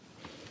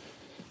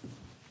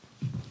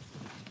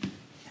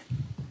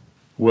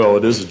Well,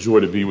 it is a joy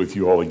to be with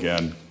you all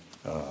again.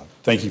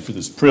 Thank you for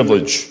this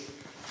privilege.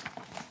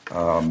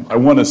 I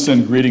want to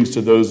send greetings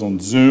to those on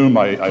Zoom.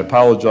 I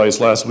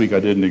apologize. Last week I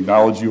didn't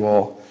acknowledge you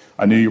all.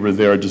 I knew you were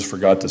there. I just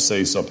forgot to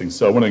say something.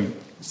 So I want to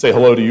say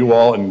hello to you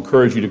all and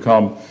encourage you to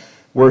come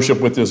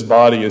worship with this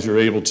body as you're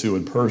able to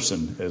in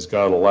person, as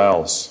God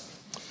allows.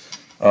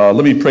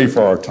 Let me pray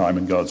for our time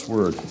in God's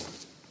Word.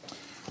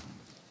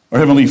 Our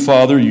Heavenly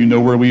Father, you know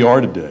where we are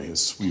today,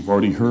 as we've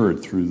already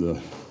heard through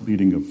the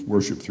leading of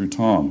worship through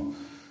Tom.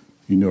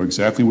 You know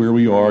exactly where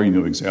we are. You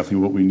know exactly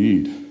what we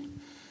need.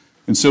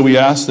 And so we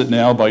ask that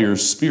now by your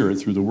Spirit,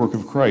 through the work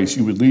of Christ,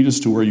 you would lead us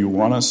to where you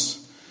want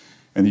us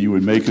and that you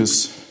would make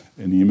us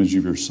in the image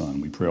of your Son.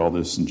 We pray all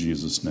this in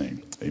Jesus'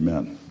 name.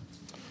 Amen.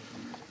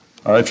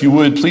 If you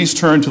would, please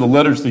turn to the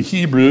letter to the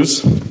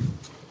Hebrews.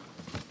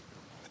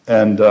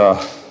 And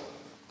we'll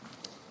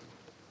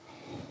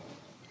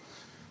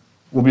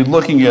be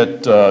looking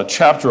at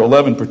chapter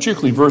 11,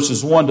 particularly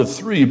verses 1 to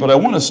 3. But I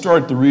want to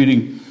start the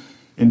reading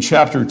in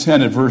chapter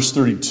 10 at verse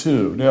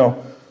 32. Now,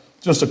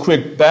 just a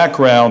quick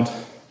background.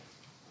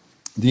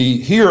 The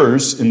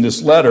hearers in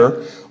this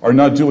letter are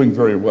not doing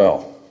very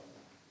well.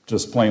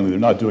 Just plainly, they're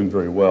not doing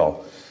very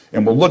well.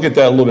 And we'll look at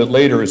that a little bit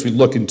later as we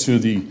look into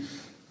the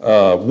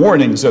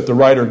warnings that the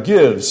writer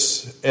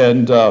gives.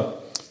 And the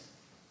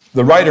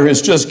writer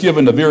has just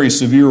given a very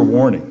severe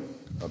warning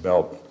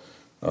about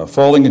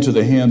falling into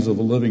the hands of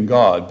a living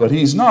God. But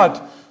he's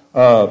not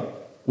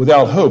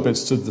without hope.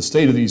 It's to the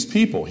state of these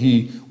people.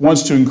 He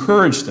wants to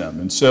encourage them.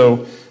 And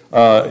so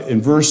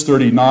in verse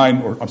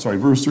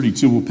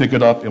 32, we'll pick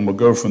it up and we'll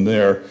go from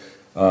there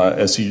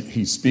as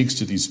he speaks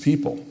to these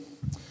people.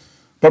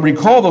 But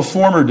recall the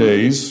former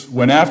days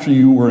when after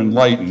you were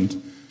enlightened,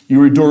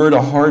 you endured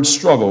a hard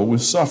struggle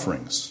with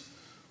sufferings,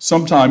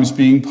 sometimes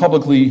being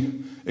publicly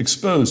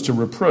exposed to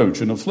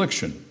reproach and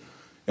affliction,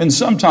 and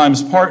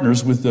sometimes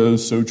partners with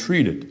those so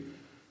treated.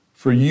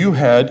 For you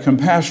had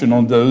compassion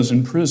on those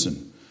in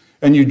prison,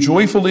 and you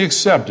joyfully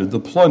accepted the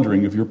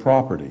plundering of your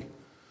property,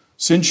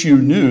 since you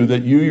knew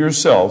that you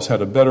yourselves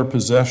had a better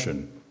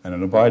possession and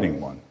an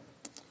abiding one.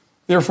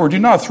 Therefore, do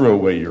not throw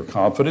away your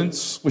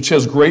confidence, which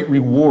has great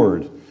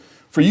reward,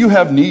 for you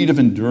have need of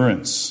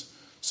endurance,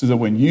 so that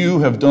when you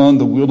have done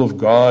the will of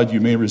God, you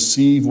may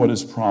receive what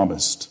is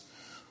promised.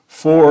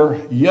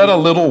 For yet a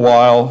little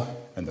while,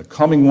 and the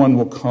coming one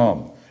will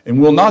come,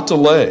 and will not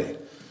delay.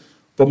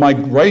 But my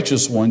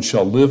righteous one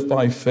shall live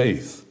by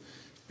faith.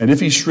 And if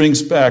he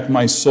shrinks back,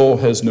 my soul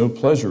has no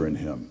pleasure in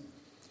him.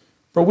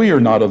 For we are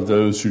not of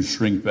those who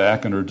shrink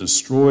back and are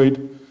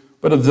destroyed,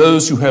 but of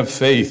those who have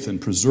faith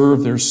and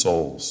preserve their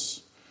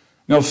souls.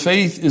 Now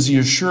faith is the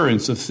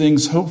assurance of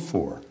things hoped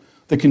for,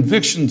 the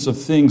convictions of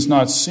things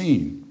not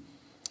seen.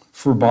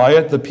 For by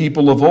it the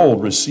people of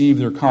old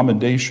received their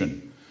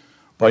commendation.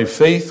 By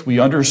faith we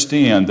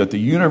understand that the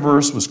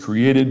universe was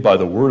created by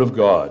the word of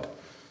God,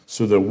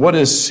 so that what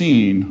is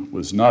seen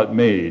was not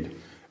made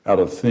out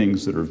of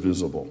things that are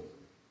visible.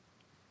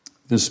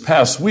 This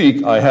past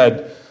week, I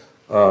had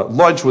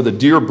lunch with a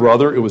dear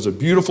brother. It was a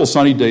beautiful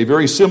sunny day,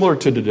 very similar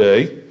to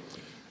today.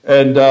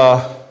 And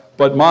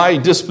but my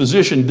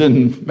disposition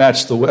didn't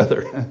match the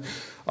weather.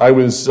 I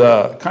was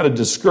kind of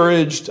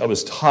discouraged. I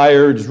was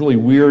tired, was really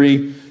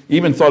weary.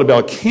 Even thought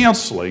about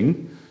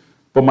canceling.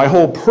 But my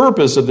whole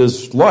purpose of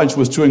this lunch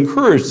was to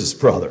encourage this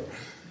brother.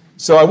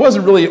 So I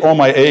wasn't really on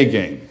my A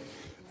game.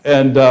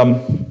 And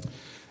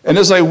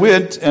as I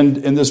went,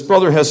 and this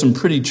brother has some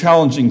pretty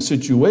challenging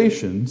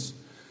situations,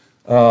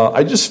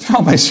 I just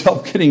found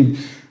myself getting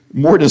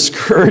more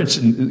discouraged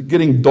and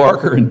getting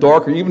darker and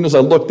darker, even as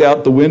I looked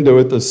out the window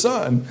at the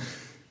sun.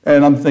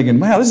 And I'm thinking,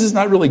 wow, this is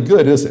not really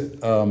good, is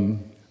it?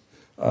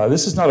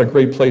 This is not a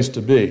great place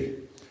to be.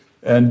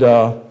 And,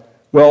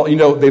 well, you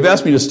know, they've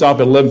asked me to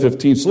stop at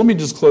 11:15, so let me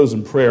just close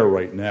in prayer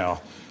right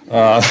now.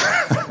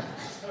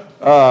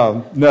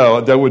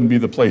 No, that wouldn't be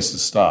the place to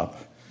stop.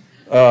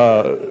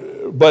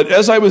 But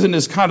as I was in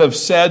this kind of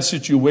sad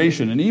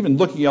situation, and even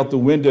looking out the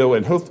window,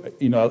 and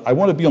I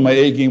want to be on my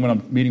A game when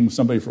I'm meeting with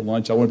somebody for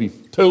lunch. I want to be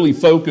totally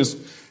focused,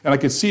 and I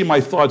could see my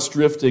thoughts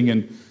drifting,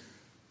 and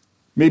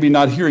maybe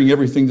not hearing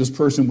everything this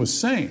person was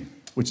saying,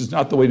 which is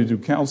not the way to do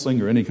counseling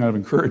or any kind of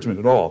encouragement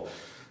at all.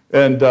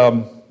 And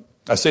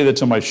I say that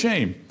to my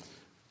shame.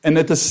 And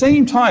at the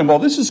same time, while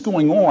this is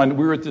going on,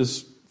 we were at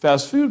this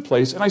fast food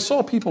place, and I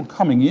saw people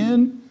coming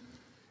in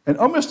and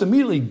almost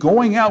immediately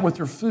going out with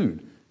their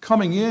food.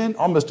 Coming in,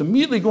 almost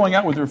immediately going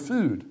out with their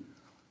food.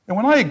 And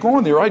when I had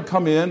gone there, I'd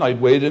come in,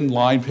 I'd wait in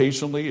line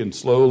patiently and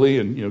slowly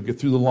and, get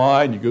through the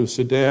line, you go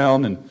sit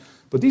down.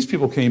 But these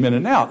people came in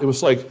and out. It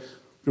was like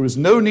there was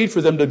no need for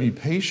them to be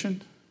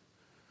patient.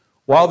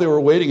 While they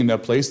were waiting in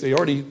that place, they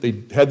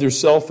had their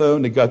cell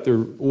phone, they got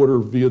their order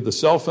via the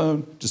cell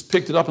phone, just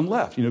picked it up and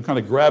left, kind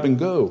of grab and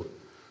go.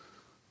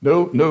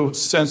 No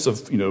sense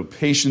of,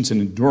 patience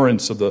and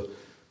endurance of the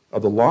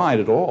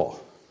line at all.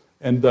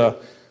 And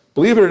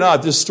believe it or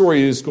not, this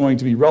story is going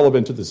to be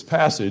relevant to this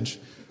passage,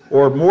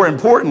 or more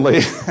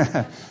importantly,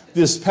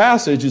 this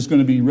passage is going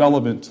to be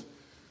relevant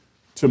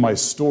to my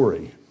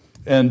story.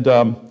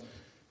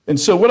 And And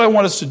so what I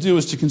want us to do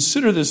is to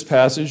consider this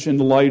passage in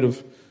the light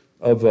of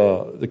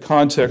the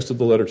context of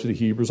the letter to the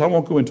Hebrews. I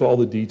won't go into all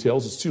the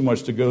details. It's too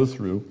much to go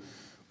through.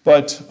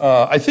 But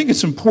I think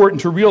it's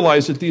important to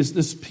realize that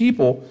this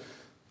people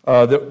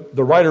that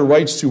the writer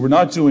writes to were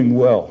not doing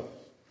well.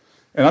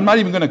 And I'm not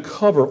even going to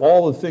cover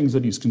all the things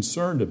that he's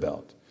concerned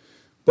about.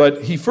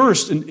 But he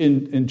first,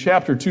 in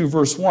chapter 2,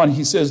 verse 1,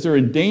 he says they're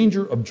in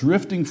danger of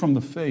drifting from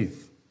the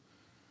faith.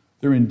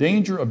 They're in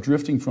danger of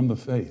drifting from the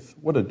faith.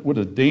 What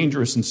a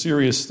dangerous and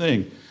serious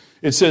thing.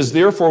 It says,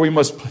 therefore, we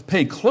must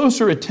pay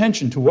closer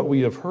attention to what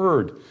we have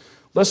heard,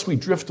 lest we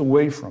drift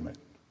away from it.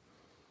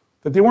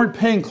 That they weren't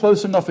paying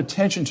close enough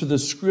attention to the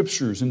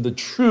Scriptures and the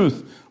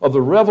truth of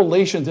the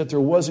revelation that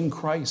there was in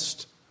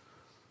Christ.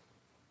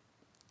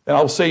 And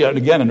I'll say it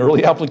again, an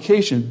early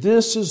application.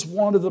 This is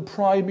one of the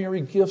primary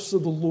gifts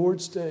of the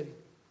Lord's Day.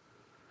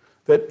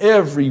 That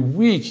every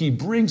week He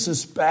brings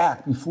us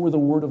back before the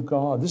Word of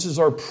God. This is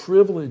our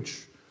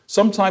privilege,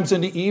 sometimes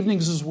in the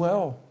evenings as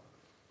well.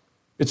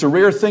 It's a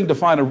rare thing to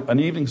find an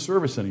evening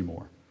service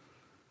anymore.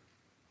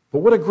 But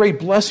what a great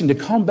blessing to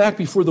come back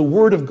before the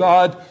Word of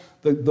God,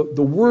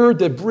 the Word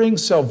that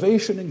brings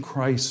salvation in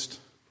Christ.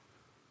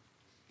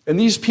 And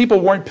these people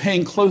weren't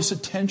paying close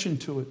attention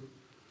to it.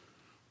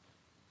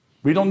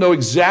 We don't know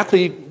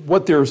exactly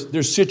what their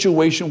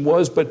situation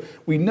was, but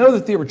we know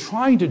that they were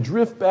trying to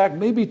drift back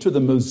maybe to the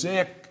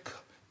Mosaic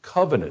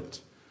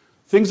covenant.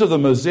 Things of the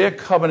Mosaic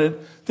covenant,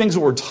 things that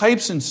were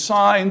types and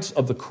signs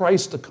of the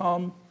Christ to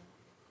come.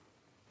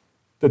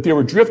 That they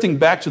were drifting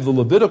back to the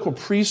Levitical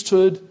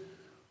priesthood,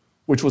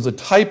 which was a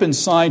type and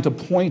sign to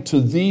point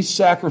to the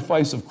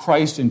sacrifice of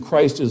Christ, and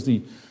Christ is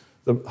the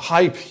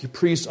high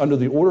priest under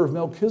the order of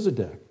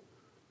Melchizedek.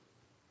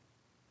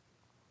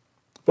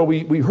 But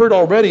we heard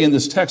already in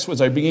this text, as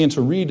I began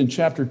to read in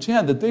chapter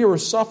 10, that they were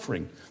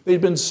suffering.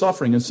 They'd been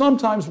suffering. And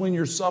sometimes when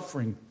you're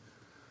suffering,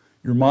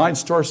 your mind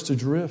starts to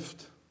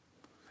drift.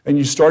 And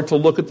you start to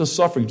look at the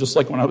suffering, just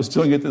like when I was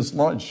doing at this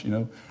lunch.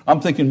 I'm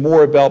thinking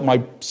more about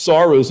my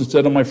sorrows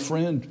instead of my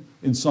friend,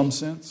 in some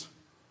sense.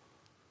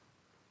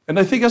 And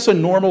I think that's a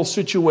normal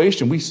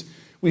situation.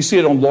 We see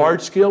it on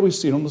large scale, we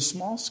see it on the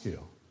small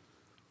scale.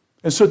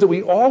 And so that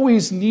we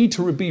always need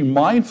to be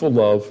mindful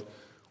of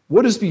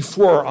what is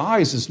before our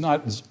eyes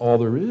is all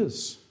there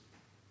is.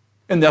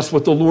 And that's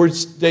what the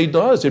Lord's Day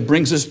does. It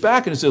brings us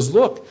back and it says,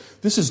 look,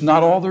 this is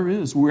not all there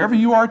is. Wherever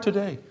you are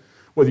today,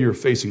 whether you're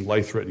facing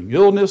life-threatening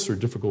illness or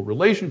difficult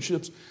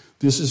relationships,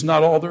 this is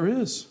not all there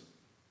is.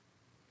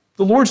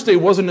 The Lord's Day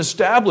wasn't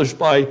established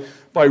by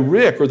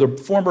Rick or the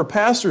former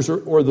pastors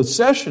or the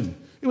session.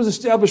 It was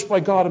established by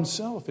God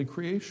Himself in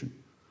creation.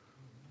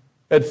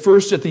 At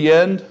first, at the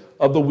end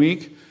of the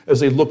week, as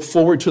they look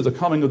forward to the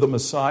coming of the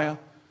Messiah,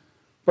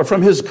 but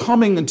from His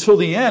coming until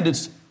the end,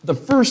 it's the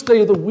first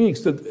day of the week.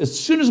 So as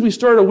soon as we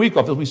start a week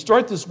off, as we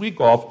start this week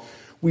off,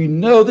 we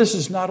know this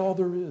is not all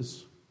there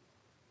is.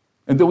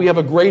 And that we have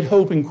a great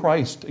hope in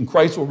Christ, and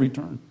Christ will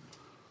return.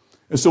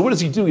 And so what does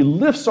He do? He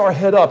lifts our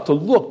head up to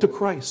look to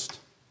Christ.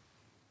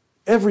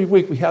 Every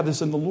week we have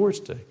this in the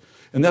Lord's Day.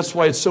 And that's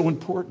why it's so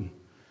important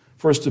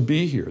for us to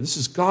be here. This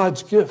is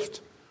God's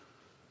gift.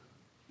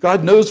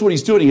 God knows what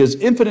He's doing. He has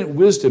infinite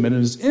wisdom, and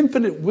in His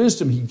infinite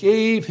wisdom, He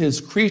gave His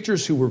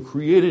creatures who were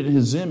created in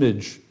His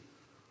image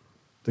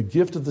the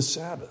gift of the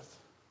Sabbath.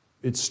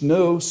 It's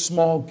no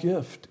small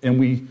gift, and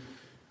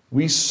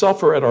we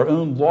suffer at our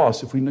own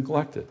loss if we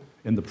neglect it,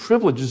 and the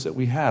privileges that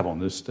we have on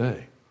this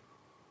day.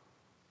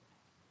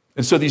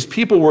 And so these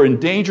people were in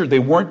danger. They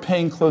weren't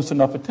paying close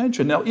enough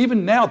attention. Now,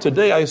 even now,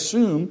 today, I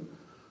assume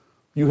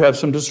you have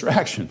some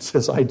distractions,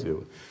 as I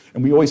do.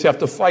 And we always have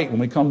to fight when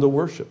we come to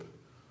worship.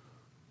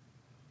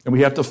 And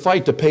we have to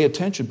fight to pay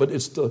attention, but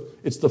it's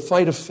the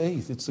fight of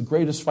faith. It's the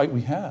greatest fight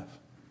we have.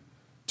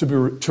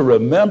 To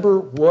remember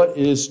what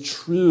is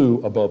true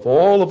above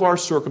all of our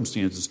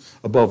circumstances,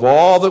 above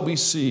all that we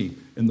see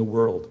in the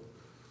world.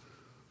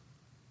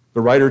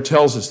 The writer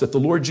tells us that the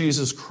Lord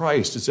Jesus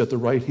Christ is at the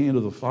right hand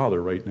of the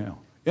Father right now,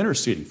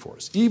 interceding for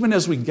us, even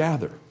as we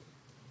gather.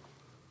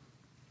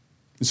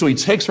 And so He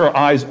takes our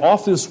eyes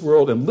off this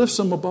world and lifts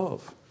them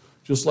above,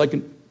 just like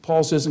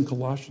Paul says in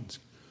Colossians.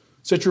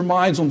 Set your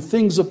minds on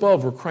things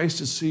above where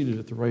Christ is seated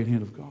at the right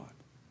hand of God.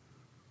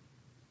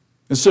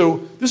 And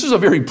so this is a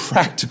very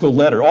practical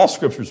letter. All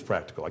Scripture is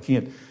practical. I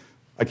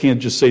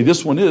can't just say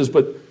this one is,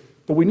 but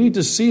we need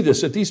to see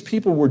this, that these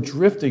people were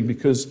drifting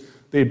because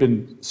they'd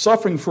been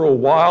suffering for a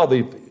while.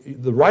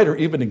 The writer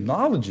even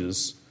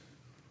acknowledges,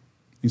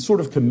 he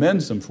sort of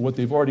commends them for what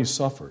they've already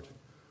suffered.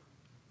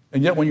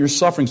 And yet when you're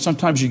suffering,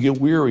 sometimes you get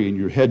weary and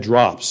your head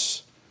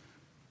drops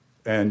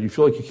and you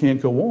feel like you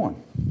can't go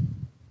on.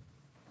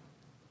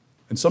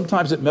 And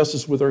sometimes it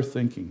messes with our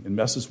thinking and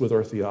messes with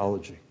our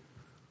theology.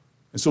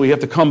 And so we have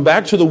to come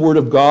back to the Word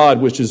of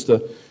God, which is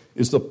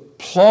the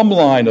plumb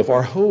line of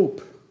our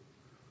hope.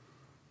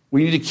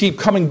 We need to keep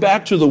coming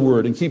back to the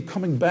Word and keep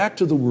coming back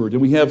to the Word.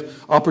 And we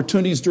have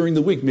opportunities during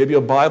the week, maybe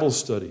a Bible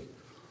study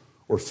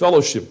or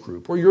fellowship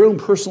group or your own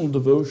personal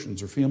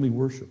devotions or family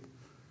worship,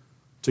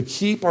 to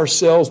keep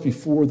ourselves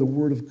before the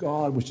Word of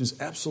God, which is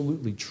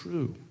absolutely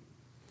true.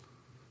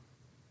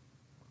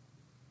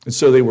 And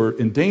so they were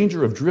in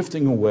danger of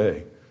drifting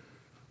away.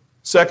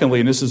 Secondly,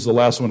 and this is the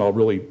last one I'll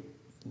really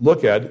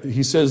look at,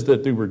 he says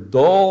that they were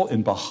dull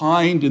and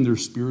behind in their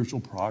spiritual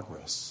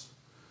progress.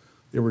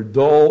 They were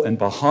dull and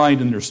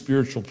behind in their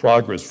spiritual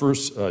progress.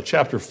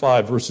 Chapter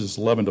 5, verses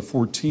 11 to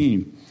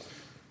 14.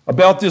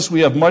 About this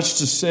we have much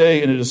to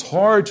say, and it is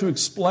hard to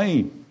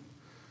explain,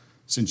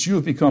 since you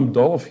have become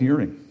dull of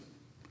hearing.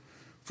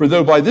 For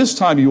though by this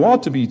time you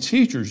ought to be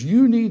teachers,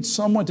 you need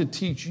someone to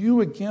teach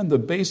you again the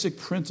basic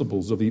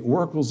principles of the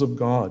oracles of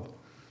God.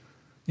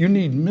 You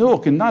need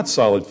milk and not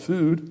solid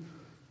food.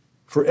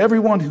 For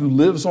everyone who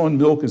lives on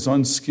milk is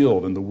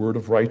unskilled in the word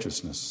of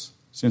righteousness,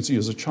 since he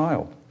is a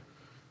child.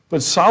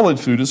 But solid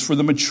food is for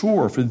the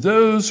mature, for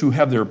those who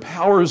have their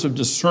powers of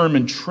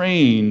discernment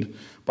trained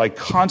by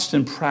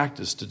constant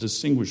practice to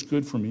distinguish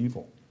good from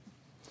evil.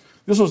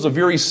 This was a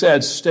very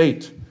sad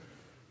state.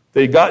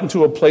 They had gotten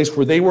to a place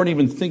where they weren't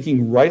even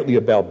thinking rightly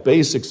about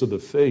basics of the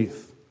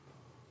faith.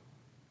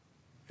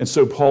 And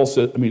so Paul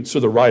said, so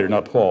the writer,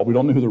 not Paul, we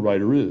don't know who the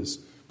writer is,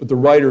 but the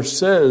writer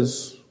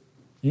says,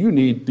 you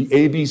need the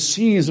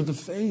ABCs of the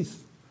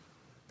faith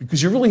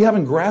because you really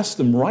haven't grasped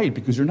them right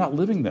because you're not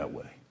living that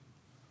way.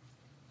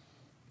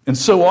 And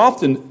so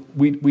often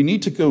we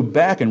need to go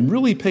back and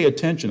really pay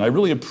attention. I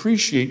really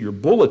appreciate your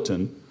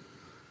bulletin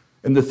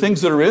and the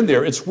things that are in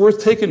there. It's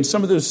worth taking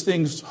some of those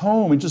things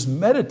home and just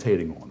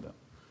meditating on them,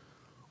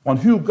 on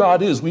who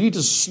God is. We need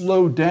to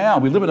slow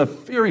down. We live in a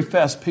very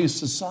fast-paced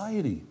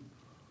society.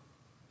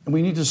 And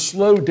we need to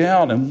slow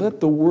down and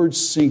let the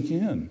words sink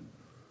in.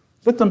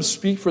 Let them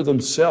speak for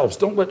themselves.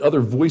 Don't let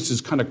other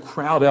voices kind of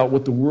crowd out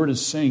what the word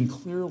is saying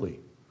clearly.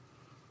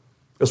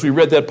 As we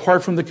read that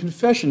part from the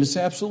confession, it's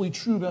absolutely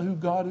true about who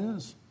God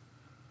is.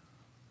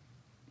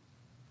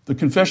 The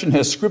confession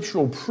has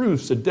scriptural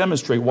proofs that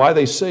demonstrate why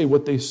they say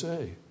what they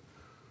say.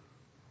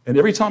 And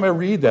every time I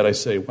read that, I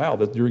say, wow,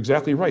 you're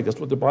exactly right. That's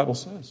what the Bible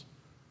says.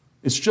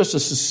 It's just a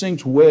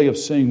succinct way of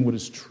saying what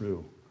is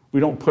true. We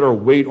don't put our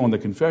weight on the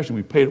confession.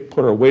 We put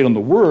our weight on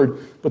the word,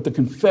 but the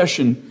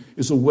confession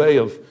is a way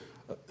of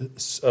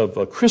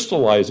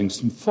crystallizing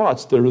some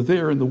thoughts that are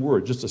there in the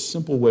word, just a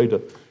simple way to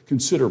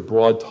consider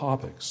broad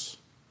topics.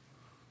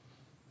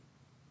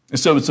 And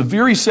so it's a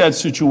very sad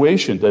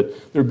situation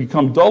that they've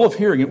become dull of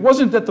hearing. It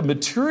wasn't that the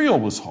material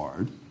was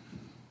hard.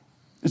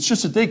 It's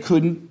just that they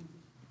couldn't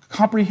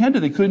comprehend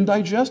it. They couldn't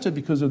digest it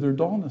because of their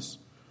dullness.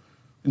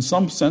 In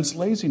some sense,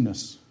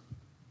 laziness.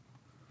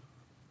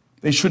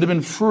 They should have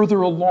been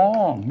further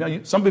along.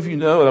 Now, some of you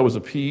know that I was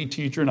a PE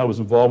teacher and I was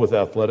involved with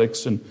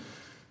athletics. And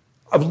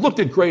I've looked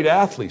at great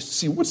athletes to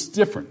see what's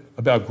different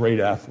about great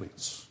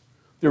athletes.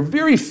 They're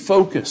very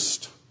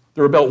focused.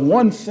 They're about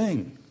one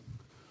thing.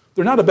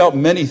 They're not about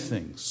many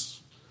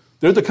things.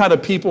 They're the kind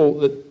of people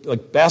that,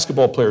 like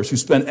basketball players, who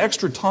spend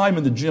extra time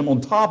in the gym on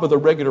top of their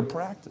regular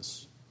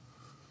practice.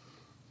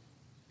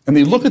 And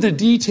they look at the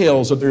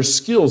details of their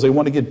skills. They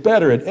want to get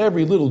better at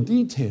every little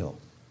detail.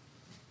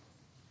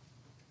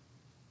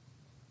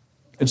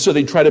 And so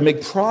they try to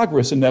make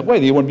progress in that way.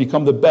 They want to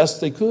become the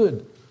best they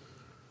could.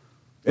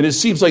 And it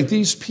seems like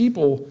these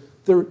people,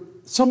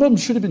 some of them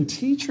should have been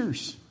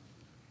teachers.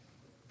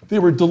 They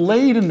were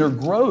delayed in their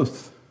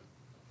growth.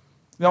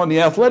 Now, in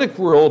the athletic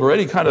world or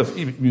any kind of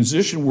even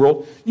musician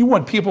world, you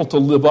want people to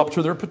live up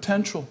to their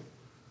potential.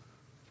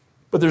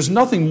 But there's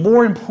nothing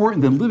more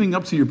important than living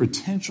up to your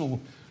potential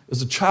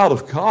as a child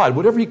of God,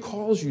 whatever He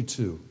calls you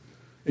to,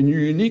 and your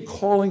unique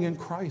calling in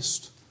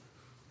Christ.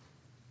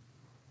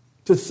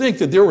 To think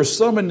that there were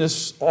some in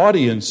this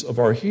audience of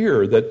our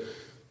here that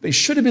they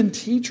should have been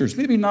teachers,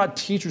 maybe not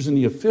teachers in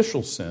the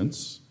official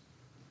sense,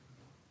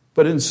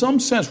 but in some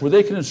sense where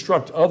they can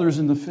instruct others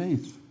in the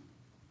faith.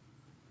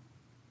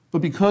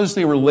 But because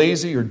they were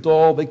lazy or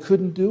dull, they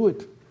couldn't do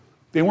it.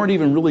 They weren't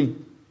even really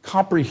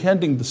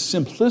comprehending the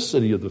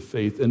simplicity of the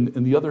faith and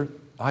the other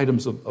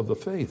items of the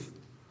faith.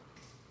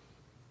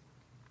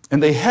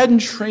 And they hadn't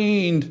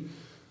trained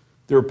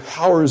their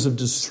powers of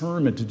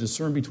discernment to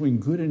discern between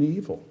good and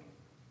evil.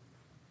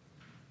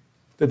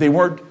 That they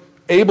weren't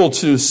able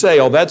to say,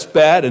 oh, that's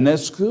bad and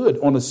that's good,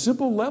 on a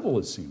simple level,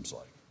 it seems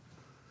like.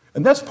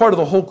 And that's part of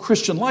the whole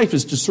Christian life,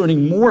 is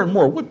discerning more and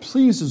more what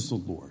pleases the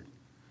Lord.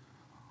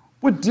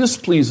 What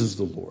displeases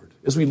the Lord?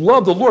 As we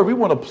love the Lord, we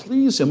want to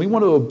please Him. We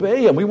want to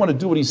obey Him. We want to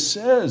do what He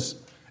says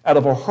out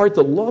of a heart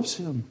that loves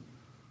Him.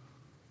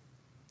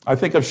 I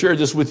think I've shared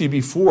this with you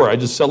before. I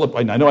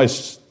know I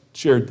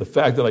shared the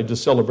fact that I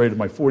just celebrated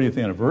my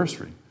 40th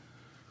anniversary.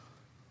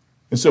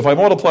 And so if I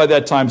multiply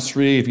that times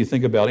 3, if you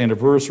think about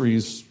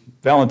anniversaries,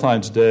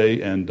 Valentine's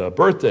Day, and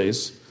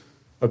birthdays,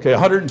 okay,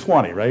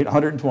 120, right?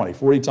 120,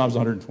 40 times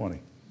 120.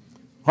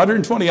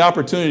 120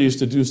 opportunities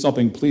to do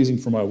something pleasing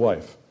for my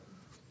wife.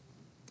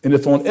 And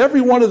if on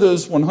every one of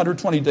those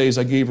 120 days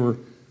I gave her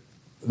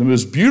the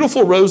most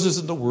beautiful roses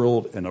in the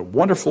world and a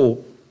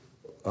wonderful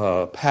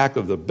pack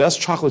of the best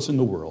chocolates in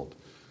the world,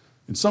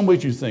 in some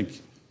ways you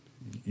think,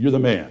 you're the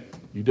man.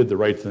 You did the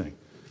right thing.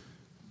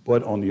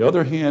 But on the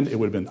other hand, it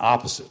would have been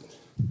opposite.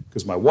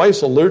 Because my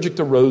wife's allergic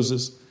to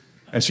roses,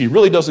 and she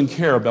really doesn't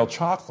care about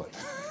chocolate.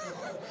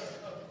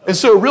 And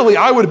so really,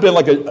 I would have been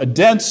like a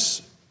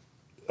dense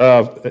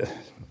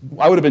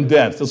I would have been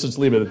dense. Let's just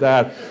leave it at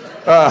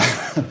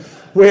that.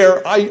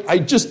 Where I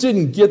just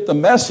didn't get the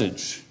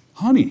message.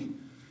 Honey,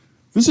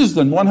 this is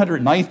the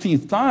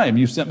 119th time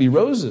you sent me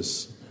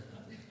roses.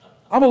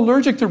 I'm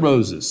allergic to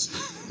roses.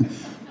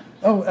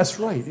 Oh, that's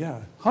right,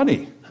 yeah.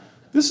 Honey,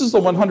 this is the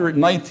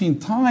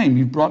 119th time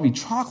you brought me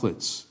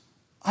chocolates.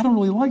 I don't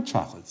really like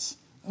chocolates.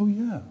 Oh,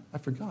 yeah, I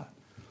forgot.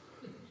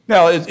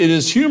 Now, it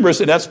is humorous,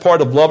 and that's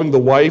part of loving the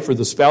wife or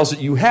the spouse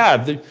that you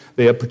have.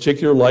 They have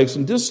particular likes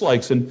and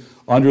dislikes, and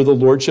under the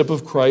lordship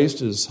of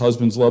Christ, as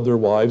husbands love their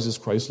wives, as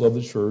Christ loved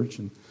the church,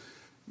 and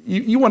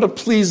you want to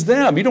please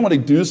them. You don't want to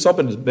do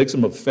something that makes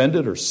them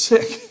offended or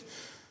sick.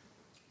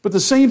 But the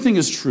same thing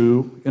is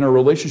true in our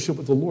relationship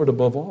with the Lord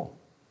above all.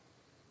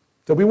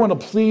 That we want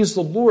to please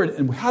the Lord.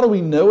 And how do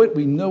we know it?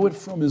 We know it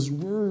from His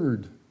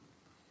Word.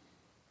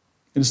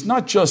 And it's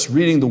not just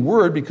reading the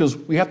Word, because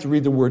we have to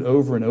read the Word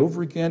over and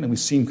over again, and we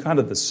see kind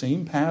of the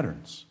same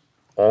patterns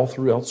all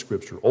throughout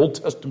Scripture, Old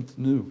Testament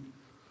to New.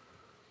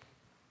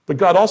 But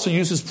God also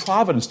uses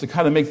providence to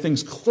kind of make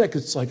things click.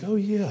 It's like, oh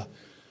yeah,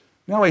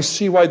 now I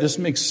see why this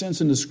makes sense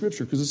in the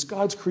Scripture, because it's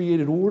God's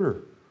created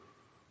order.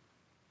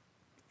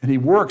 And He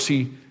works,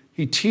 He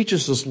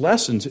teaches us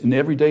lessons in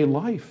everyday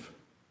life.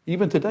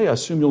 Even today, I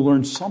assume you'll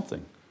learn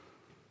something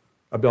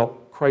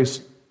about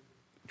Christ's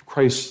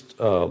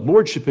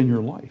lordship in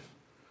your life.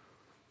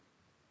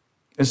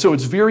 And so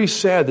it's very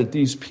sad that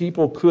these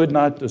people could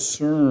not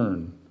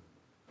discern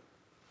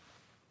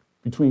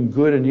between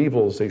good and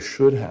evil as they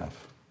should have.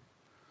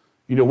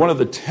 You know, one of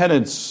the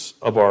tenets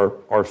of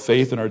our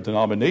faith and our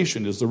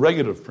denomination is the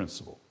regulative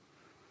principle,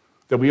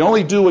 that we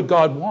only do what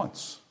God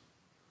wants.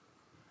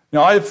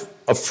 Now, I've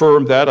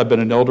affirmed that. I've been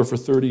an elder for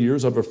 30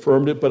 years. I've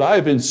affirmed it, but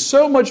I've been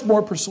so much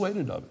more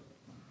persuaded of it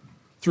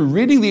through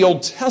reading the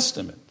Old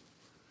Testament,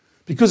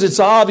 because it's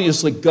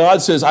obvious that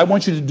God says, I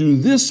want you to do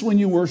this when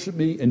you worship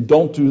me, and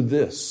don't do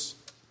this.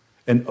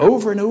 And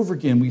over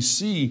again, we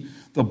see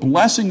the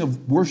blessing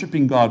of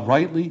worshiping God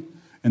rightly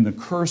and the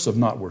curse of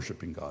not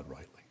worshiping God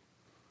rightly.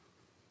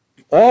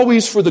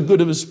 Always for the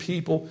good of His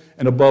people,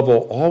 and above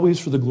all, always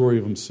for the glory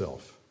of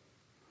Himself.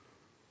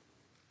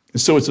 And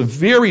so it's a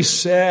very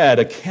sad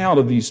account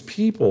of these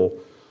people,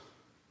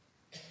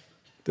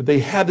 that they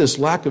had this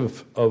lack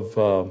of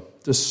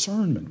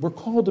discernment. We're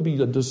called to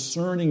be a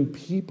discerning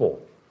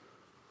people.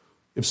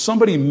 If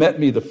somebody met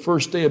me the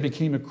first day I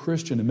became a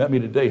Christian and met me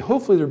today,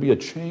 hopefully there'd be a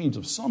change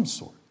of some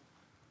sort.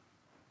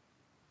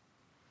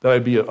 That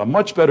I'd be a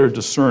much better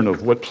discerner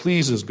of what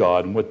pleases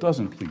God and what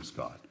doesn't please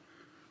God.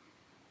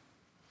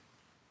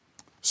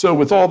 So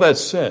with all that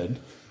said,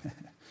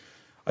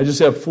 I just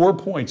have 4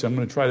 points. I'm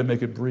going to try to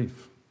make it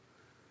brief.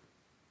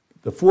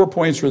 The 4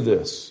 points are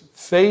this.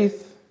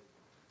 Faith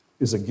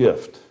is a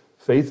gift.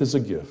 Faith is a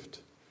gift.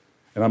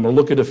 And I'm going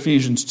to look at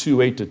Ephesians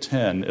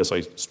 2:8-10 as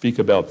I speak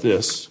about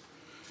this.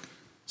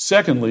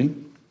 Secondly,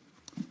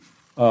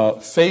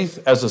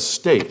 faith as a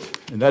state,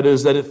 and that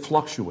is that it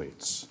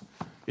fluctuates.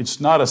 It's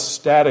not a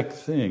static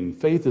thing.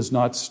 Faith is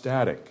not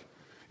static.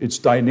 It's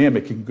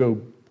dynamic. It can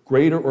go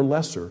greater or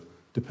lesser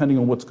depending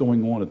on what's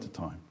going on at the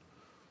time.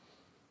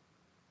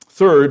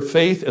 Third,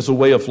 faith as a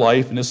way of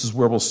life, and this is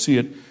where we'll see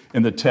it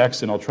in the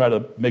text, and I'll try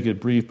to make it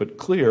brief but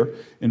clear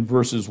in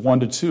verses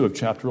 1-2 of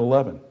chapter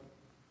 11.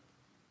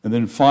 And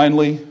then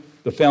finally,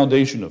 the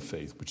foundation of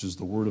faith, which is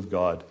the Word of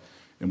God,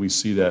 and we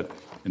see that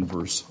in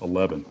verse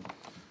 11.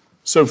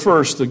 So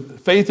first,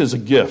 faith is a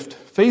gift.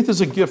 Faith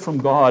is a gift from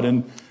God,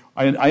 and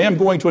I am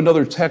going to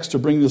another text to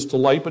bring this to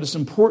light, but it's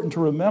important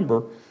to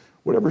remember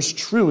whatever's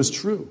true is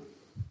true.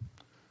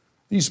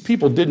 These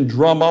people didn't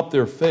drum up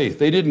their faith.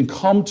 They didn't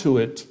come to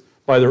it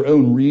by their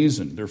own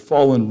reason, their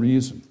fallen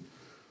reason.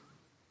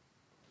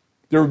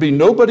 There would be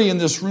nobody in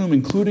this room,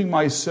 including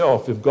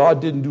myself, if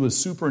God didn't do a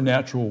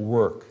supernatural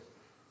work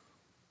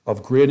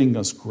of granting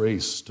us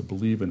grace to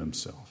believe in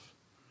Himself,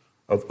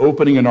 of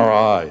opening in our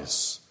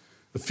eyes.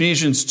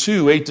 Ephesians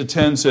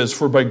 2:8-10 says,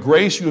 "For by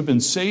grace you have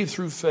been saved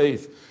through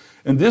faith,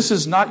 and this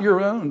is not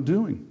your own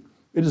doing.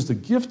 It is the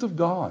gift of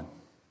God."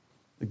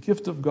 The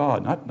gift of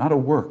God, not a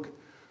work.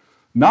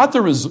 Not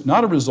a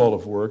result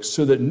of works,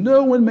 so that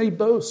no one may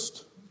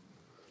boast.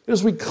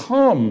 As we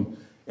come,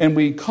 and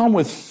we come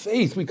with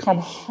faith, we come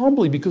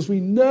humbly because we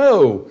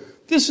know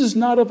this is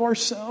not of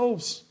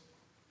ourselves.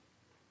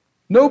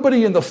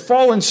 Nobody in the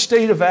fallen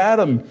state of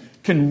Adam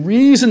can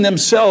reason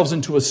themselves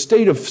into a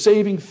state of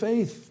saving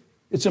faith.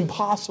 It's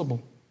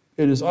impossible.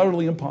 It is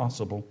utterly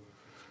impossible.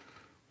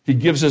 He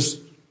gives us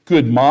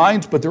good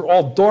minds, but they're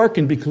all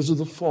darkened because of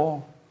the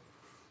fall.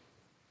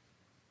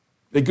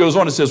 It goes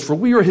on, it says, "For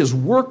we are His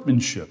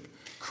workmanship,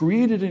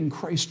 created in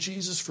Christ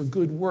Jesus for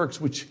good works,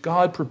 which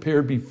God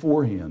prepared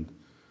beforehand,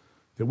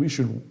 that we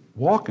should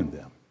walk in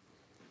them."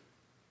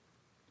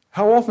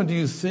 How often do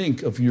you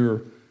think of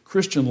your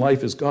Christian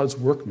life as God's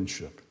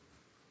workmanship?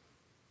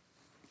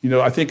 You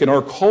know, I think in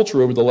our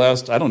culture over the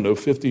last,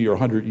 50 or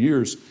 100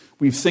 years,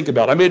 we think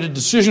about, I made a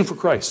decision for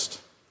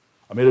Christ.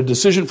 I made a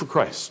decision for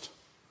Christ.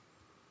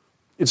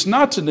 It's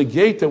not to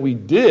negate that we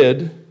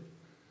did,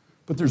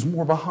 but there's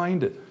more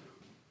behind it.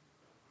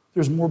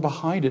 There's more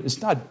behind it.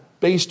 It's not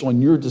based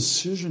on your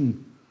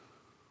decision.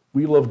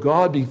 We love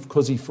God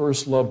because he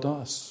first loved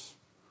us.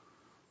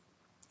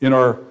 In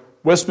our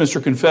Westminster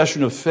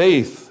Confession of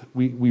Faith,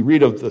 we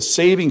read of the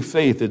saving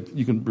faith. That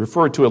you can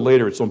refer to it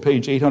later. It's on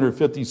page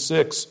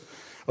 856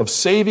 of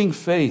saving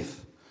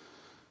faith.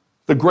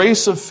 The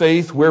grace of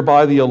faith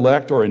whereby the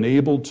elect are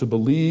enabled to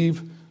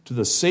believe to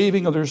the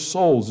saving of their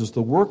souls is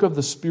the work of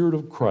the Spirit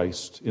of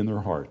Christ in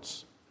their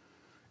hearts,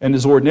 and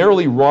is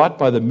ordinarily wrought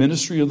by the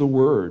ministry of the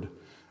Word,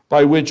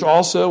 by which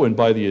also and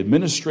by the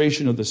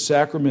administration of the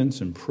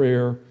sacraments and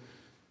prayer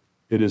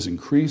it is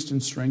increased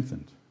and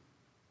strengthened.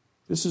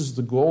 This is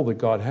the goal that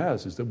God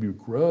has, is that we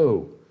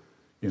grow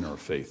in our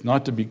faith,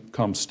 not to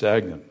become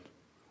stagnant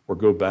or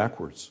go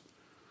backwards.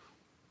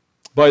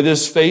 By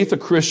this faith a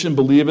Christian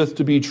believeth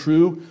to be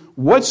true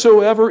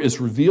whatsoever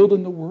is revealed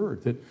in the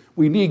Word. That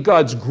we need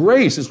God's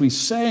grace, as we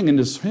sang in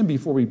this hymn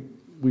before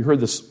we heard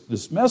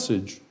this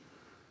message.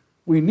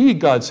 We need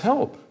God's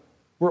help.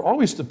 We're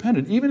always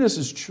dependent, even as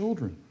his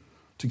children,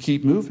 to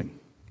keep moving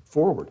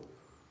forward.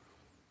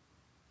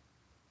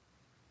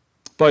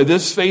 By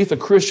this faith a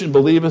Christian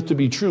believeth to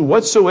be true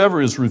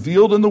whatsoever is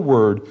revealed in the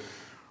Word,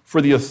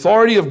 for the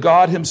authority of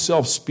God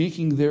himself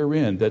speaking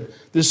therein.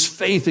 That this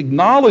faith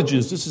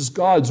acknowledges this is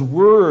God's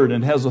Word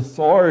and has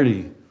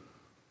authority.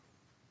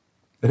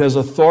 It has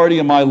authority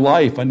in my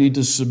life. I need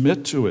to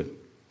submit to it.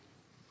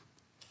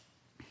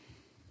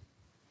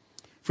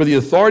 For the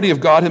authority of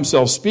God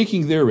himself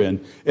speaking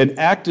therein, and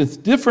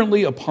acteth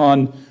differently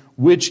upon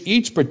which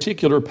each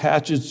particular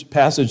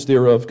passage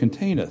thereof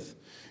containeth,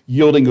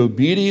 yielding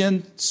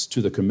obedience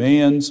to the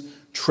commands,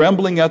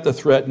 trembling at the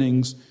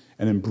threatenings,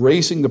 and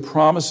embracing the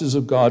promises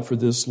of God for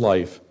this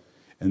life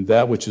and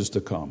that which is to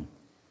come.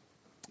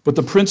 But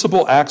the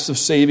principal acts of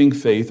saving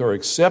faith are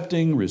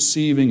accepting,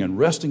 receiving, and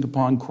resting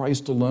upon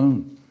Christ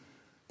alone.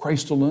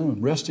 Christ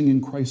alone, resting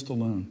in Christ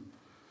alone.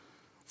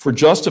 For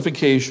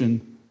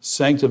justification,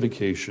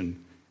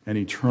 sanctification, and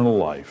eternal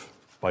life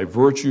by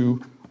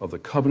virtue of the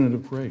covenant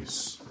of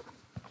grace.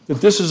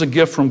 That this is a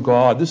gift from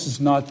God. This is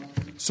not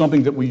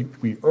something that we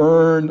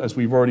earn, as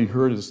we've already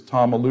heard, as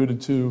Tom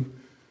alluded to.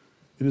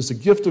 It is a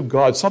gift of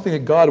God, something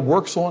that God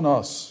works on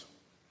us.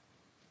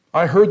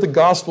 I heard the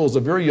gospel as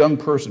a very young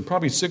person,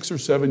 probably 6 or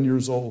 7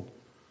 years old.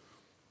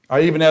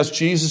 I even asked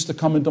Jesus to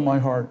come into my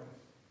heart.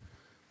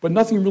 But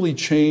nothing really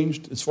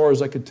changed as far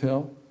as I could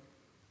tell.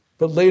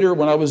 But later,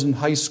 when I was in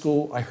high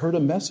school, I heard a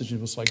message.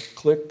 It was like,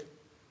 click,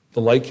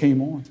 the light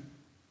came on.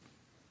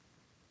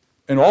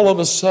 And all of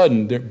a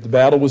sudden, the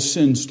battle with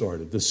sin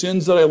started. The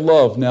sins that I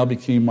loved now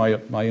became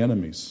my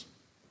enemies.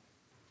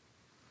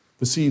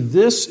 But see,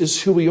 this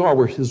is who we are.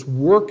 We're his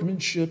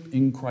workmanship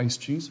in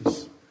Christ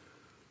Jesus.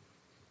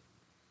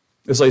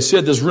 As I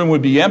said, this room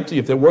would be empty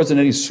if there wasn't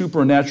any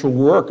supernatural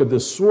work of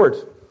this sort.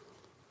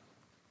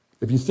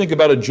 If you think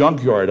about a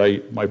junkyard,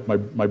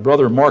 my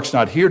brother Mark's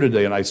not here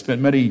today, and I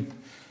spent many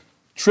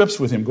trips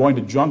with him going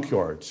to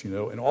junkyards,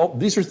 and all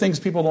these are things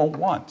people don't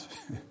want,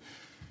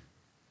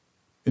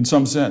 in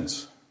some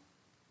sense.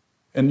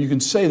 And you can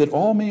say that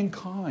all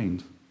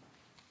mankind,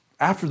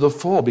 after the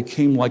fall,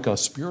 became like a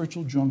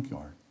spiritual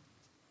junkyard.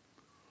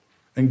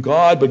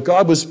 But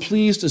God was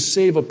pleased to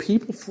save a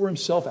people for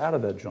himself out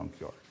of that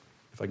junkyard,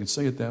 if I can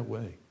say it that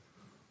way.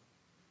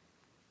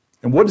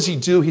 And what does he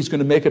do? He's going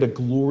to make it a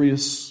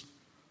glorious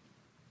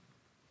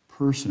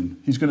person.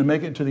 He's going to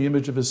make it into the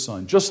image of his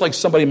Son. Just like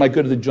somebody might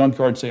go to the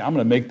junkyard and say, I'm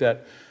going to make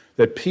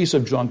that piece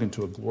of junk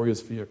into a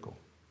glorious vehicle.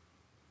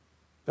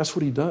 That's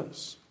what he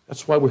does.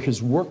 That's why we're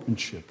his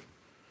workmanship.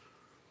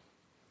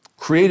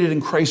 Created in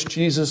Christ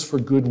Jesus for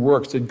good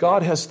works. That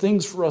God has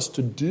things for us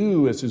to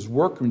do as his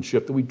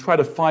workmanship, that we try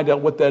to find out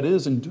what that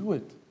is and do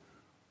it.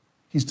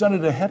 He's done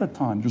it ahead of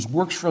time. There's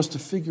works for us to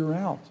figure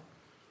out.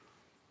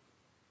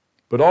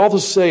 But all to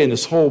say in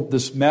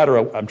this matter,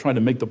 I'm trying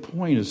to make the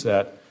point is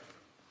that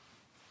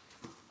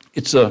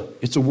it's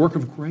a work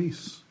of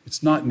grace.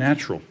 It's not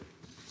natural.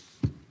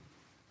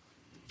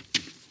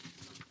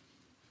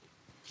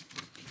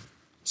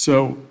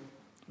 So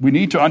we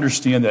need to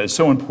understand that. It's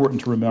so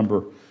important to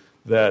remember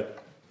that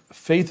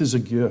faith is a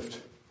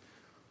gift.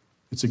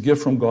 It's a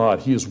gift from God.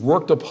 He has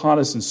worked upon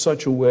us in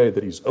such a way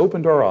that he's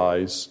opened our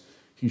eyes.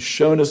 He's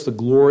shown us the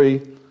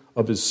glory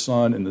of his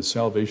Son and the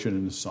salvation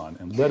in his Son,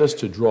 and led us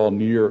to draw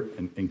near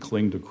and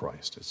cling to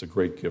Christ. It's a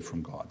great gift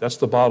from God. That's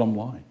the bottom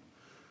line.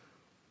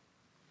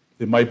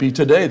 It might be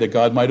today that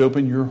God might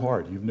open your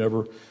heart. You've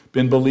never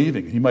been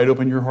believing. He might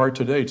open your heart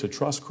today to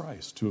trust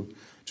Christ,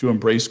 to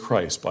embrace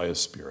Christ by his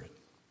Spirit.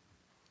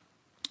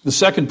 The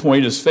second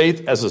point is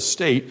faith as a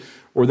state,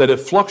 or that it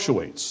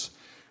fluctuates.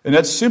 And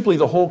that's simply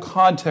the whole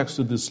context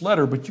of this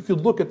letter, but you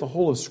could look at the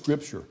whole of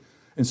Scripture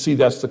and see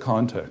that's the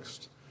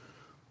context.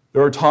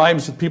 There are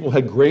times that people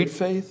had great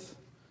faith,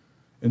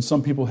 and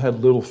some people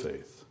had little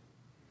faith.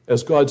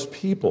 As God's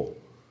people,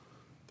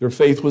 their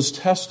faith was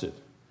tested.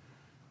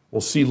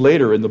 We'll see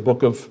later in the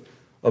book of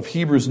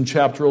Hebrews in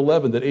chapter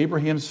 11 that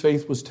Abraham's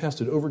faith was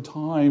tested. Over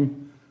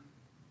time,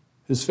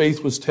 his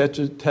faith was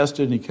tested,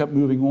 and he kept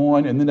moving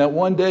on. And then that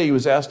one day, he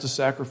was asked to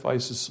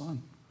sacrifice his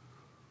son.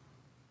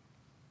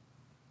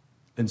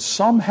 And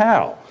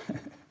somehow,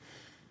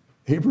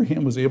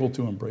 Abraham was able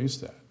to embrace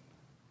that.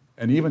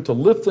 And even to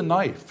lift the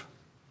knife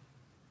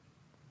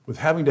with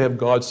having to have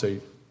God say,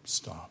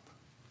 stop.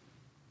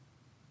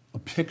 A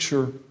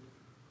picture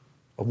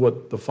of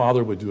what the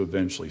Father would do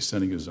eventually,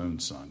 sending his own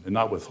Son and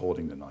not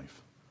withholding the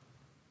knife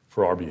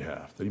for our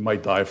behalf, that he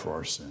might die for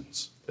our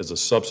sins as a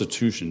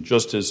substitution,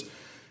 just as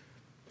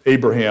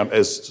Abraham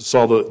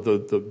saw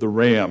the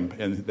ram,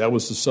 and that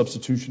was the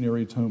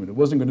substitutionary atonement. It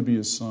wasn't going to be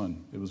his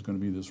son. It was going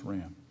to be this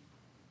ram.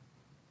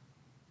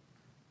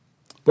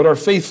 But our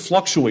faith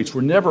fluctuates.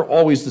 We're never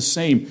always the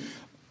same.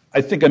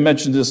 I think I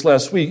mentioned this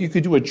last week. You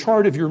could do a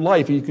chart of your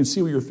life, and you can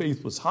see where your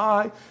faith was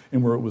high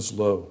and where it was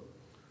low.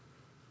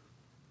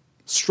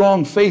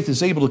 Strong faith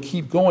is able to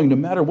keep going no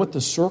matter what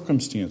the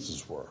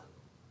circumstances were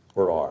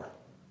or are.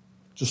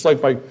 Just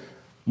like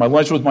my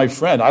lunch with my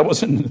friend, I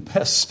wasn't in the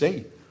best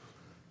state.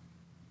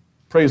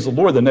 Praise the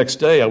Lord, the next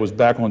day I was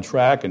back on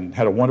track and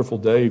had a wonderful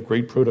day,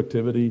 great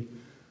productivity.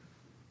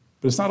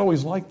 But it's not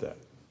always like that.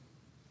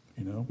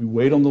 We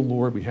wait on the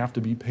Lord. We have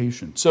to be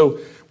patient. So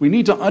we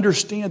need to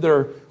understand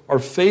that our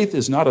faith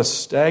is not a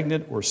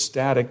stagnant or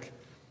static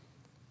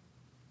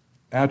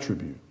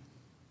attribute.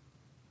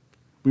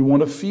 We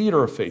want to feed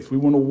our faith. We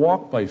want to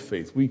walk by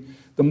faith.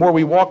 The more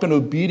we walk in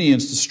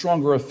obedience, the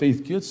stronger our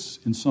faith gets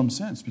in some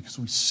sense, because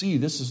we see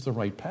this is the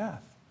right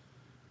path.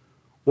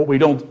 What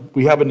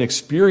we haven't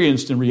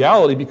experienced in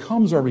reality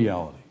becomes our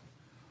reality.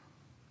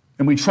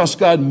 And we trust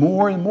God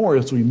more and more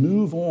as we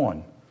move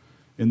on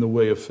in the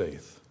way of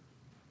faith.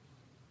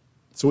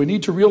 So we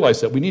need to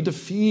realize that. We need to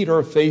feed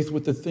our faith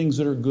with the things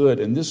that are good.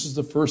 And this is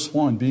the first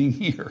one, being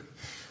here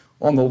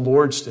on the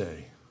Lord's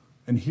Day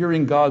and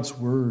hearing God's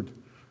word.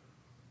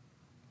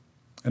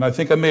 And I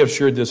think I may have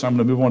shared this. I'm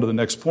going to move on to the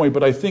next point.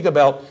 But I think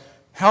about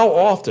how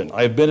often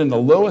I've been in the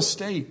lowest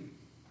state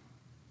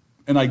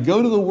and I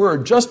go to the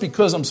word just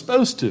because I'm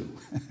supposed to.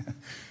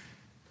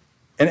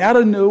 And out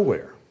of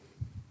nowhere,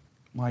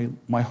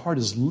 my heart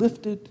is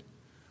lifted,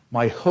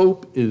 my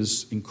hope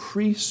is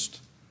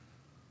increased,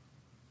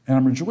 and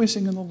I'm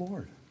rejoicing in the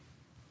Lord.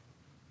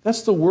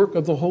 That's the work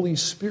of the Holy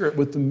Spirit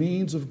with the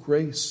means of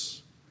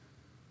grace.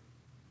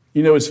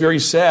 It's very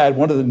sad.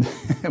 One of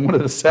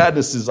the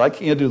sadnesses is I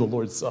can't do the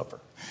Lord's Supper.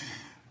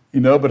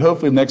 But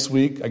hopefully next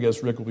week, I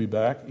guess Rick will be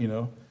back,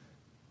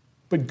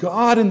 But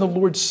God in the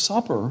Lord's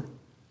Supper,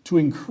 to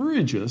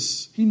encourage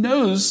us, he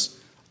knows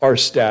our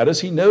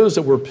status. He knows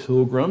that we're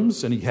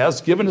pilgrims, and he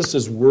has given us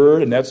his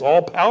word, and that's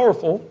all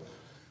powerful.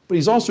 But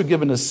he's also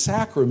given us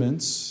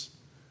sacraments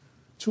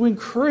to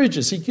encourage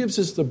us. He gives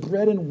us the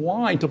bread and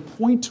wine to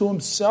point to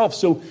himself.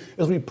 So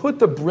as we put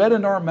the bread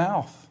in our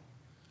mouth,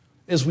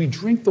 as we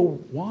drink the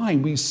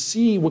wine, we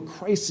see what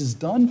Christ has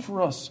done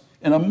for us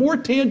in a more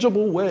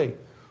tangible way.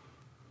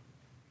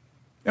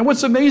 And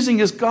what's amazing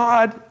is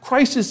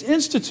Christ has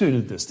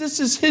instituted this. This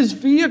is his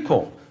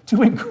vehicle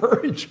to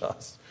encourage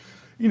us.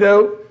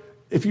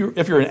 If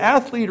you're an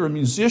athlete or a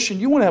musician,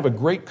 you want to have a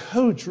great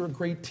coach or a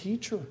great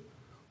teacher.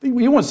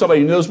 You want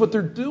somebody who knows what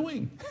they're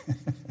doing.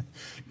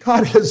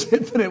 God has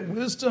infinite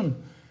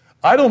wisdom.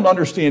 I don't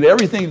understand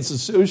everything that's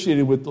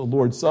associated with the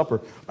Lord's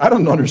Supper. I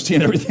don't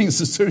understand everything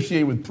that's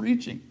associated with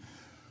preaching.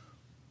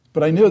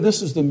 But I know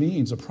this is the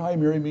means, a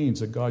primary means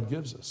that God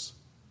gives us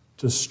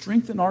to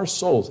strengthen our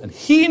souls. And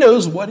he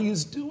knows what he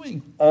is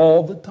doing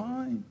all the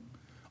time.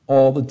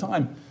 All the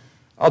time.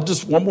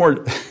 One more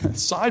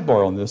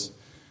sidebar on this.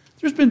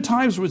 There's been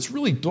times where it's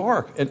really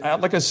dark. And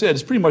like I said,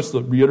 it's pretty much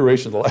the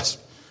reiteration of the last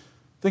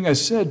thing I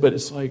said, but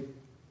it's like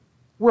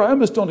where I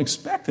almost don't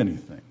expect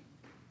anything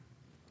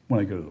when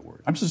I go to the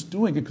Word. I'm just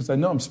doing it because I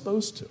know I'm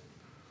supposed to.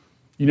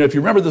 If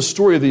you remember the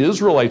story of the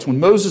Israelites, when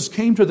Moses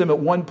came to them at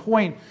one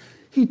point,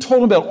 he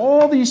told them about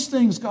all these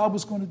things God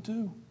was going to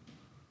do.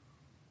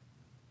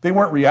 They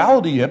weren't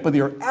reality yet, but they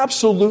are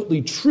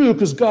absolutely true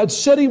because God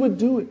said he would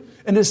do it.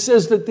 And it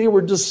says that they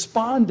were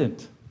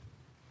despondent.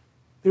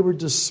 They were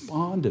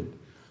despondent.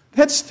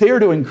 That's there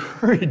to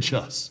encourage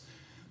us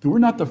that we're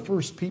not the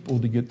first people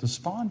to get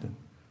despondent.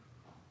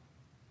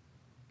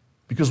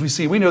 Because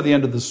we know the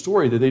end of the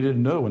story that they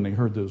didn't know when they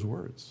heard those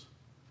words.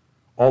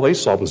 All they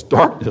saw was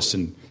darkness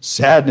and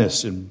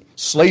sadness and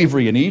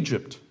slavery in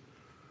Egypt.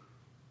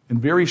 And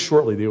very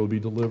shortly they would be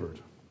delivered.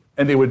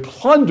 And they would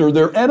plunder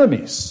their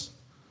enemies.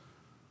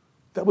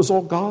 That was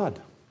all God.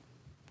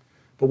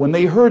 But when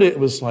they heard it, it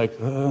was like,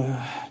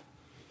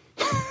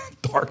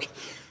 dark.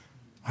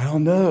 I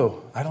don't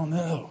know.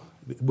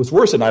 It was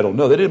worse than I don't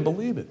know. They didn't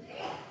believe it.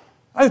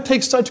 I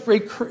take such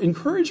great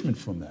encouragement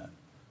from that.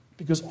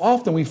 Because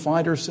often we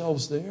find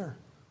ourselves there.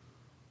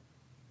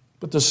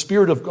 But the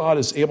Spirit of God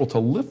is able to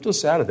lift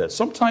us out of that.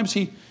 Sometimes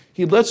He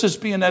lets us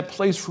be in that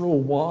place for a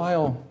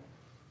while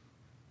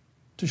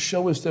to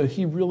show us that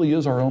He really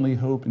is our only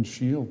hope and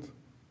shield.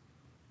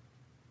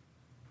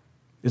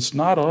 It's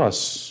not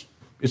us.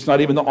 It's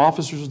not even the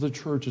officers of the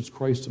church. It's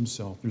Christ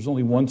Himself. There's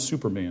only one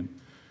Superman.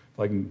 If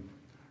I can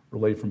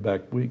relate from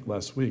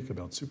last week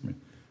about Superman.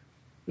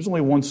 There's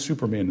only one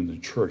Superman in the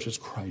church. It's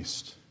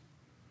Christ.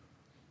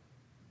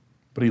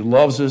 But He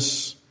loves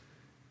us,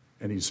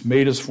 and He's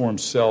made us for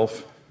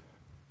Himself,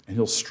 and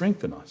he'll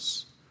strengthen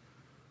us.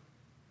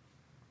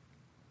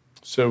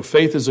 So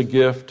faith is a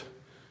gift.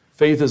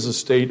 Faith is a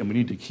state, and we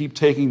need to keep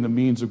taking the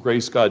means of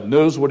grace. God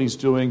knows what he's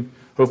doing.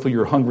 Hopefully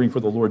you're hungering for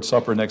the Lord's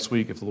Supper next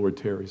week if the Lord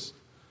tarries.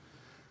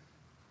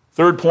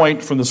 Third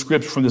point from the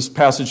script, from this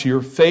passage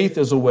here, faith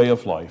is a way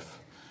of life.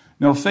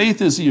 Now, faith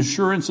is the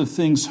assurance of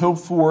things hoped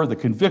for, the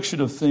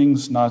conviction of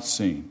things not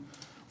seen.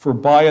 For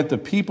by it the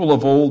people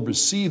of old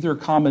received their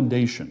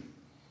commendation.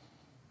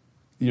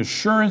 The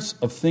assurance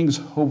of things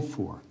hoped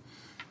for.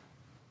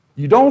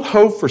 You don't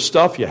hope for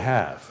stuff you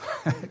have,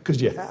 because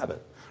you have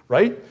it,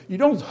 right? You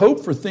don't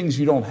hope for things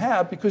you don't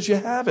have because you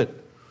have it.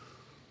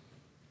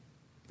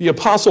 The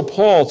Apostle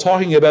Paul,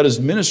 talking about his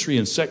ministry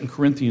in 2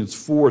 Corinthians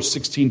 4,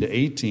 16 to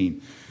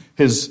 18,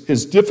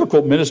 his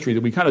difficult ministry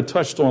that we kind of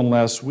touched on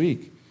last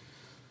week.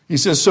 He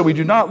says, so we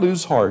do not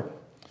lose heart,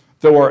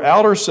 though our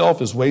outer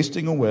self is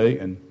wasting away,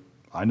 and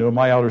I know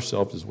my outer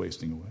self is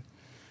wasting away.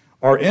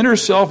 Our inner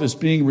self is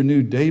being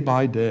renewed day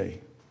by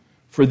day.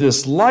 For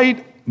this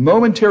light,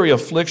 momentary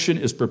affliction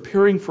is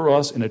preparing for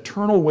us an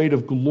eternal weight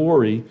of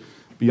glory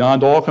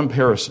beyond all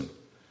comparison.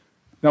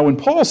 Now, when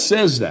Paul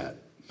says that,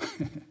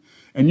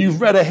 and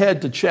you've read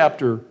ahead to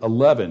chapter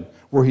 11,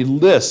 where he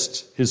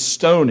lists his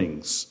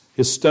stoning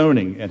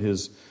and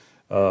his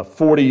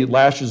 40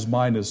 lashes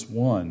minus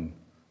 1,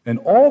 and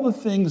all the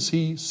things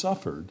he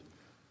suffered,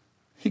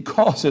 he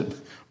calls it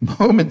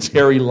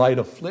momentary light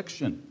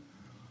affliction.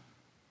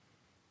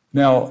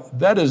 Now,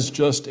 that is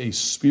just a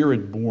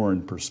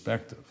spirit-born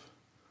perspective.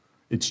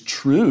 It's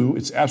true,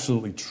 it's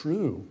absolutely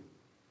true.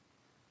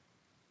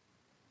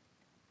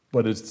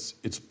 But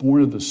it's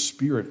born of the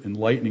Spirit,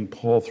 enlightening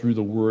Paul through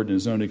the Word and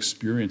his own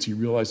experience. He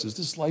realizes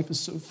this life is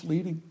so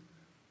fleeting.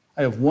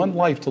 I have one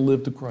life to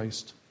live to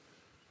Christ.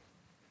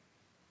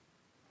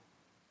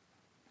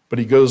 But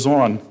he goes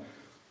on.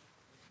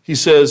 He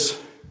says,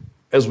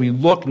 as we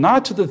look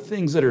not to the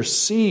things that are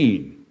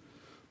seen,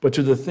 but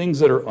to the things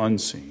that are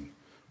unseen.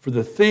 For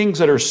the things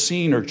that are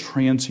seen are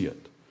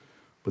transient,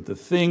 but the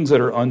things that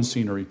are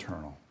unseen are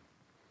eternal.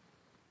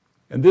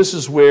 And this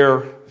is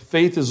where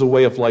faith as a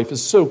way of life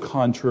is so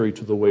contrary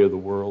to the way of the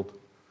world.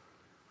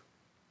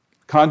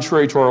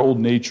 Contrary to our old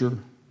nature,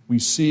 we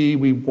see,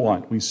 we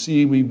want. We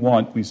see, we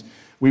want.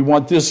 We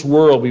want this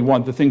world. We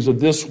want the things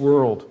of this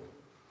world.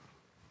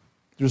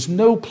 There's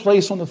no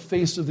place on the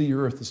face of the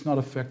earth that's not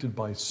affected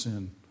by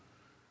sin.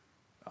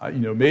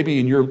 Maybe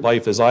in your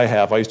life, as I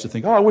have, I used to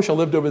think, I wish I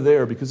lived over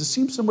there because it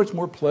seems so much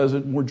more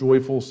pleasant, more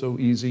joyful, so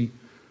easy.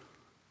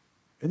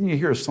 And then you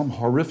hear of some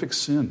horrific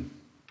sin.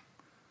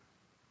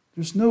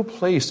 There's no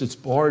place that's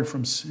barred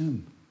from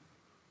sin.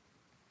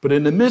 But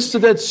in the midst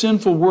of that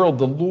sinful world,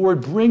 the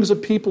Lord brings a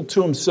people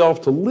to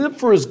himself to live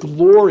for his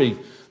glory,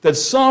 that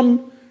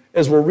some,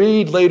 as we'll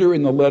read later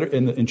in the letter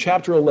in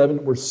chapter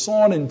 11, were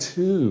sawn in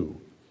two,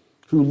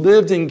 who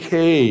lived in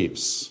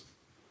caves.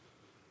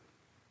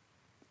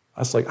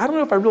 I was like, I don't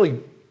know if I really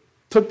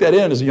took that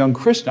in as a young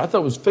Christian. I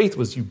thought faith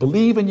was you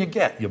believe and you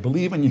get. You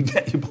believe and you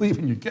get. You believe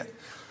and you get.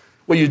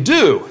 Well, you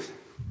do.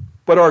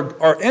 But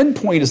our end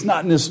point is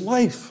not in this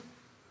life.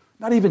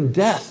 Not even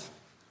death.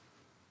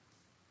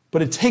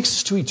 But it takes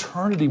us to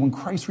eternity when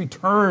Christ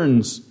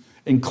returns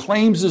and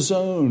claims his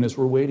own as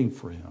we're waiting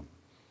for him.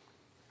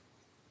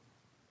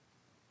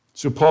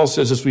 So Paul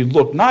says, as we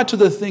look not to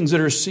the things that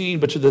are seen,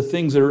 but to the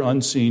things that are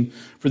unseen.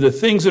 For the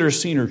things that are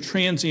seen are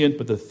transient,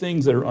 but the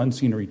things that are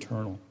unseen are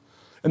eternal.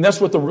 And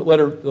that's what the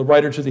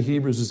writer to the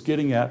Hebrews is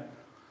getting at.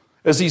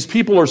 As these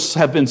people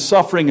have been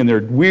suffering and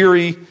they're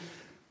weary,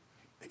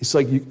 it's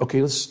like,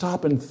 okay, let's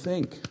stop and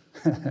think.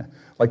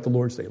 Like the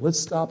Lord say, let's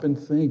stop and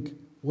think.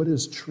 What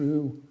is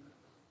true?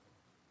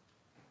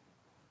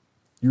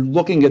 You're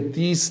looking at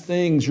these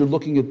things. You're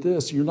looking at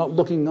this. You're not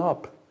looking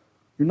up.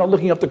 You're not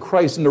looking up to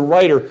Christ. And the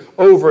writer,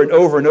 over and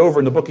over and over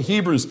in the book of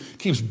Hebrews,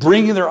 keeps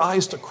bringing their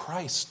eyes to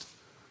Christ.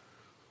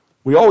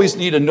 We always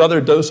need another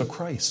dose of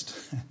Christ.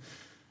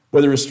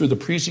 Whether it's through the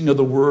preaching of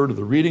the Word or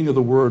the reading of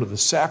the Word or the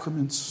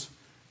sacraments,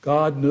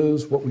 God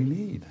knows what we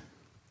need.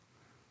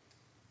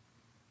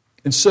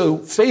 And so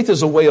faith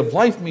as a way of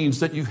life means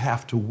that you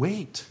have to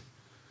wait.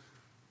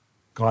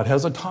 God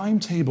has a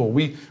timetable.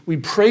 We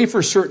pray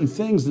for certain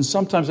things, and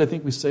sometimes I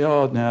think we say,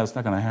 it's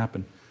not going to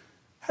happen.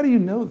 How do you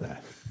know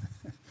that?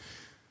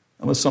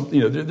 Unless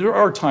there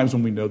are times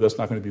when we know that's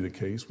not going to be the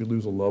case. We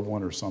lose a loved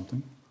one or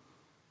something.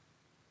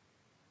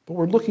 But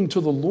we're looking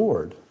to the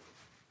Lord.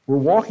 We're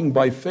walking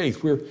by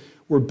faith.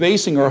 We're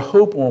basing our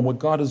hope on what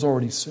God has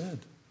already said.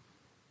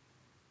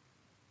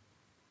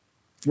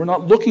 We're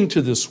not looking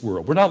to this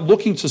world. We're not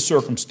looking to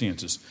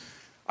circumstances.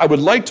 I would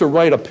like to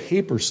write a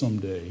paper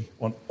someday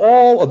on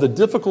all of the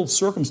difficult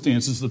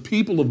circumstances the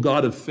people of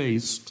God have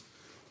faced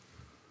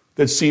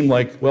that seem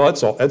like, well,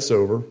 that's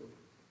over.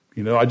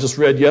 I just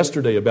read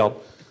yesterday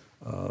about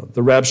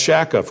the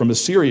Rabshakeh from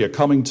Assyria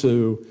coming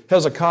to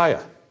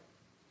Hezekiah.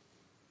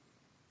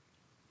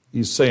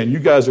 He's saying, you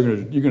guys you're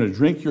going to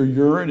drink your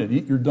urine and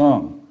eat your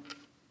dung.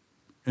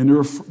 And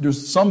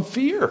there's some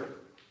fear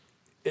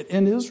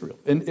in Israel,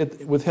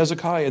 with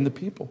Hezekiah and the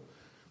people.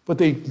 But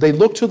they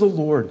look to the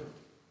Lord.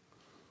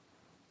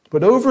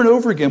 But over and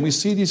over again, we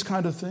see these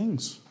kind of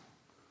things.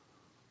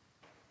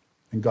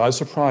 And God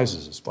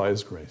surprises us by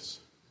his grace.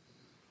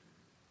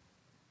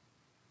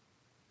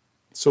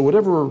 So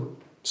whatever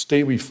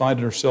state we find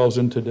ourselves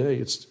in today,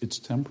 it's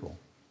temporal.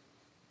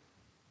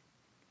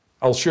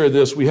 I'll share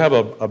this. We have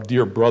a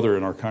dear brother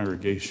in our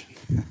congregation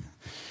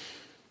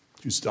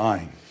who's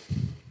dying.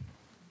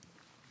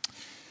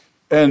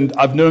 And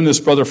I've known this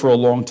brother for a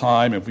long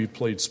time, and we've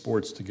played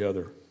sports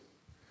together.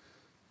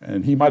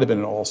 And he might have been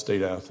an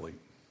all-state athlete.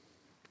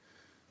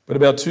 But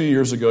about 2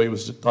 years ago, he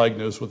was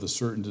diagnosed with a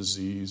certain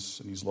disease,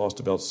 and he's lost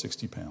about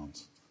 60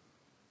 pounds.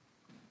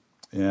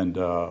 And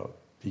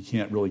he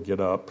can't really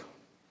get up.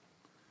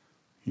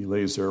 He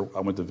lays there. I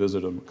went to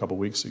visit him a couple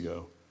weeks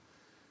ago.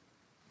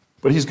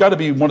 But he's got to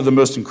be one of the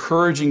most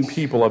encouraging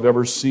people I've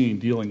ever seen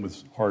dealing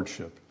with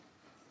hardship.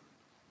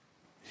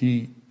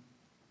 He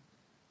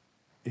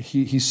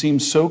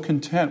seems so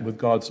content with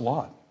God's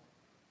lot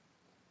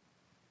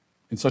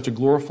in such a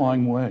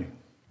glorifying way.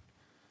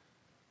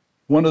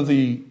 One of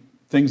the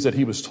things that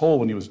he was told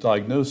when he was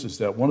diagnosed is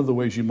that one of the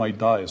ways you might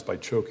die is by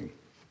choking.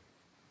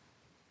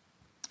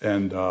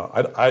 And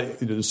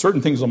there's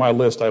certain things on my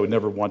list I would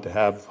never want to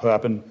have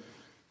happen.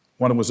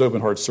 One of them was open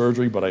heart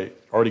surgery, but I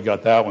already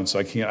got that one, so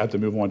I have to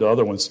move on to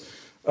other ones.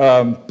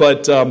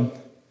 But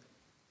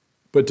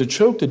to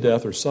choke to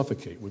death or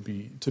suffocate would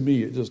be, to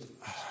me, it just...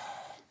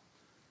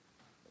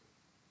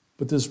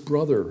 But this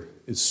brother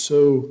is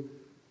so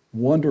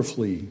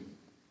wonderfully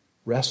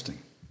resting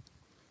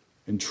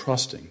and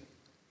trusting.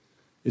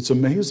 It's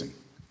amazing.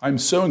 I'm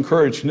so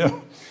encouraged.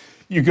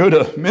 You go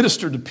to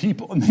minister to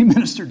people, and they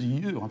minister to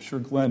you. I'm sure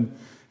Glenn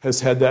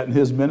has had that in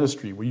his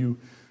ministry, where you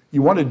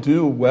want to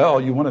do well,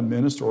 you want to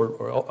minister,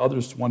 or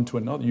others one to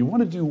another. You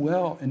want to do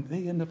well, and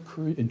they end up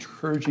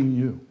encouraging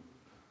you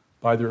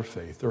by their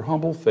faith, their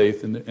humble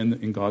faith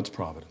in God's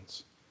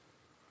providence.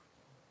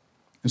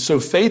 And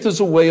so faith is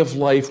a way of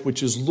life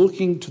which is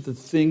looking to the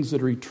things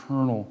that are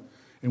eternal.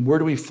 And where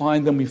do we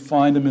find them? We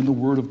find them in the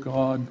Word of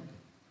God.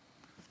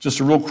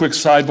 Just a real quick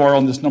sidebar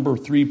on this number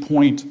 3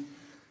 point.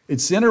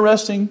 It's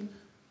interesting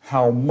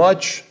how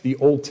much the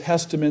Old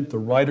Testament, the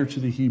writer to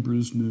the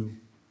Hebrews, knew,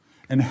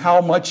 and how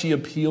much he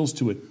appeals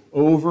to it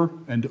over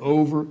and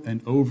over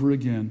and over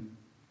again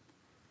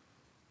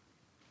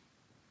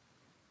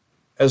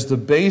as the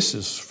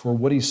basis for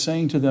what he's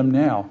saying to them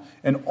now.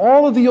 And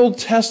all of the Old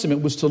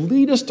Testament was to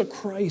lead us to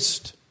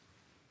Christ.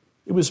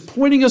 It was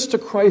pointing us to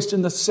Christ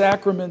in the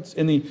sacraments,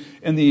 in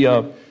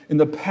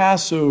the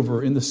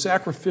Passover, in the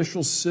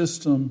sacrificial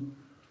system,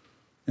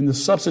 in the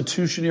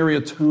substitutionary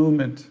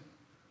atonement.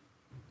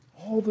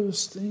 All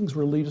those things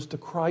were to lead us to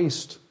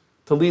Christ,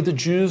 to lead the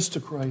Jews to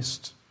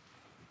Christ.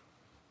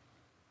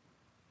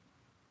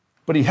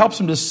 But he helps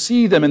them to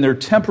see them in their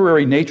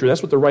temporary nature.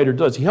 That's what the writer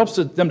does. He helps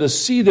them to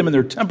see them in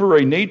their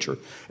temporary nature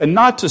and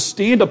not to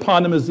stand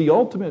upon them as the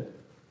ultimate,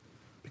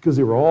 because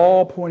they were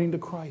all pointing to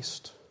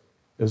Christ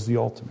as the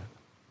ultimate.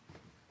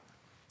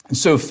 And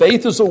so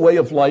faith is a way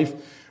of life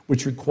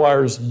which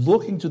requires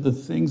looking to the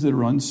things that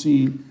are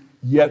unseen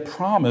yet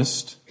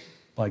promised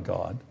by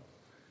God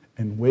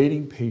and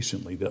waiting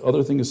patiently. The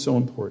other thing is so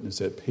important is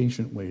that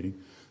patient waiting.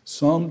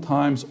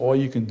 Sometimes all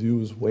you can do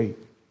is wait.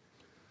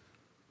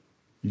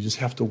 You just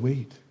have to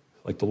wait,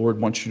 like the Lord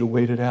wants you to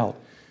wait it out.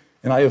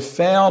 And I have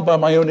found by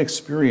my own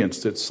experience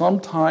that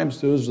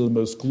sometimes those are the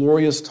most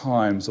glorious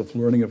times of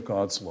learning of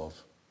God's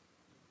love.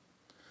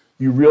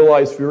 You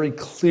realize very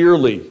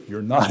clearly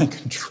you're not in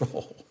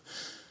control.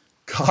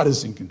 God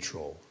is in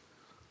control.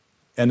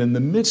 And in the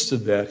midst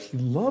of that, he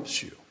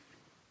loves you.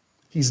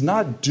 He's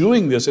not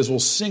doing this, as we'll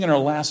sing in our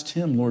last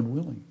hymn, Lord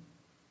willing,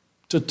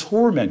 to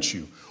torment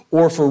you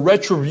or for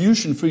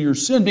retribution for your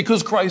sin,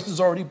 because Christ has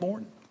already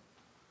borne it.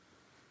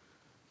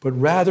 But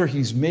rather,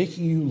 he's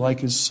making you like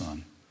his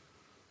son.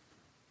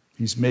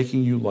 He's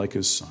making you like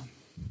his son.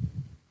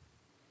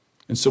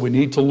 And so we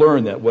need to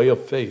learn that way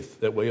of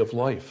faith, that way of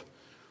life.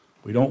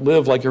 We don't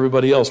live like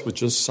everybody else with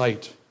just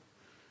sight.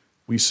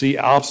 We see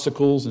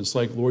obstacles, and it's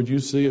like, Lord, you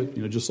see it.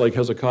 Just like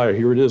Hezekiah,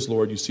 here it is,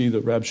 Lord. You see the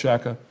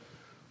Rabshakeh.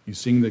 You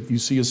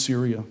see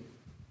Assyria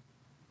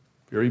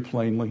very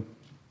plainly.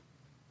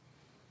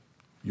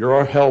 You're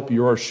our help.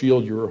 You're our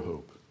shield. You're our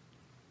hope.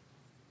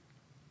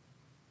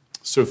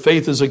 So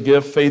faith is a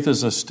gift. Faith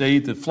is a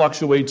state that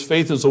fluctuates.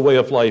 Faith is a way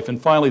of life.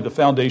 And finally, the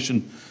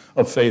foundation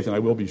of faith, and I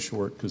will be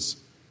short because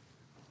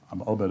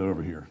I'm a bit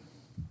over here.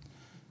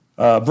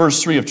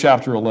 Verse 3 of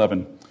chapter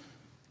 11.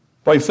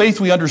 By faith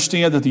we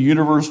understand that the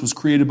universe was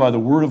created by the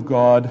word of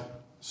God,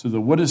 so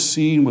that what is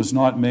seen was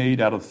not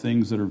made out of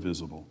things that are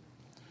visible.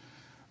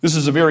 This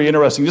is very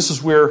interesting. This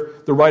is where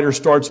the writer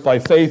starts by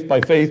faith,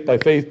 by faith, by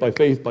faith, by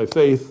faith, by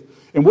faith.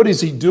 And what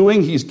is he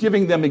doing? He's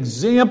giving them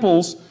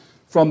examples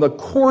from the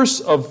course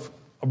of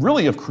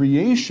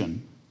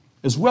creation,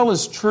 as well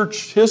as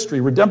church history,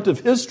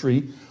 redemptive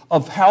history,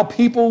 of how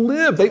people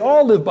live. They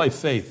all live by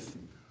faith.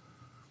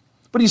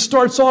 But he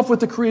starts off with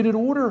the created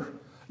order.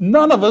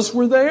 None of us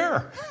were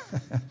there.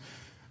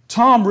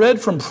 Tom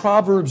read from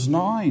Proverbs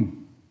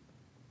 9,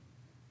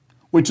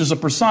 which is a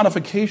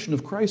personification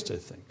of Christ, I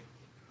think.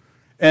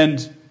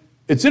 And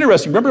It's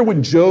interesting. Remember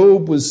when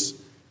Job was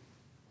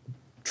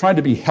trying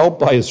to be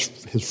helped by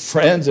his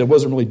friends and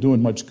wasn't really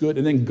doing much good,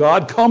 and then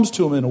God comes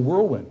to him in a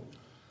whirlwind.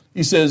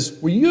 He says,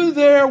 were you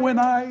there when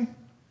I?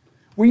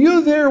 And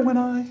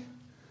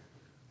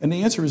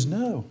the answer is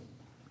no.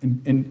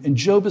 And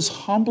Job is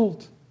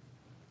humbled.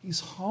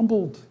 He's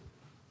humbled.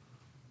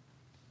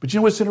 But you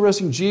know what's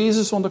interesting?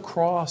 Jesus on the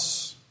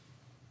cross,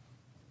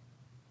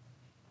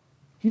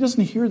 he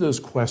doesn't hear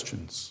those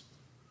questions.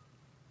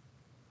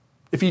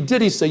 If he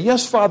did, he'd say,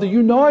 yes, Father,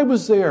 you know I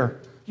was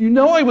there. You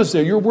know I was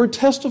there. Your word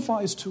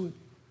testifies to it.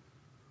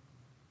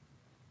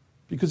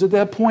 Because at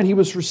that point, he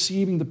was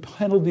receiving the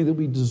penalty that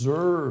we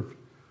deserved.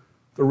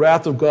 The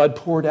wrath of God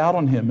poured out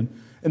on him.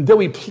 And though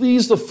he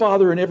pleased the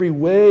Father in every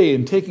way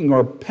in taking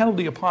our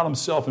penalty upon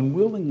himself and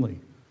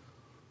willingly,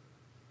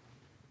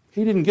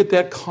 he didn't get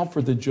that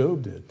comfort that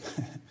Job did.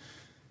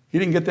 He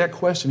didn't get that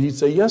question. He'd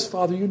say, yes,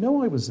 Father, you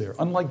know I was there,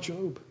 unlike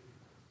Job.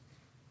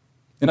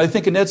 And I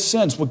think in that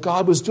sense, what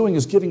God was doing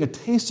is giving a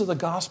taste of the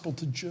gospel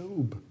to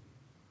Job.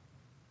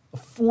 A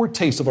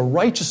foretaste of a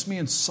righteous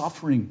man's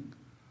suffering.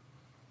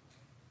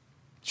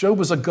 Job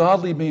was a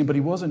godly man, but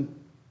he wasn't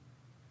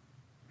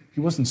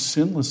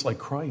sinless like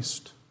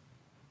Christ.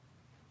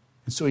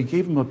 And so he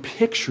gave him a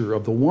picture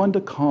of the one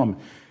to come.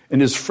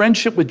 And his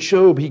friendship with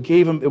Job, he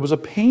gave him, it was a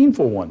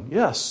painful one,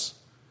 yes.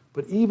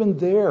 But even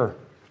there,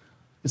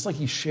 it's like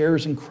he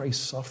shares in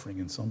Christ's suffering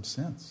in some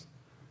sense,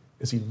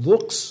 as he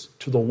looks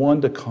to the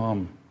one to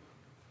come.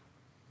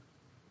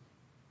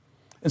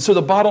 And so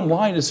the bottom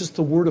line is just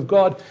the Word of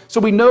God. So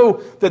we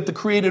know that the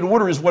created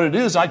order is what it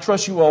is. I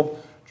trust you all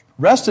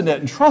rest in that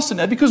and trust in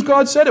that because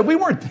God said it. We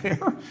weren't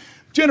there.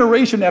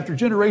 Generation after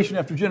generation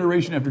after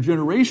generation after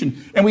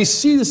generation. And we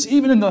see this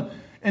even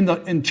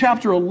in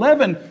chapter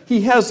 11.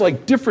 He has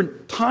like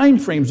different time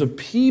frames of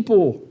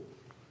people.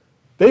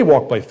 They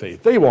walk by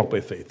faith. They walk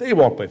by faith. They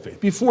walk by faith.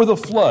 Before the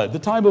flood, the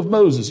time of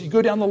Moses. You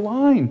go down the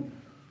line.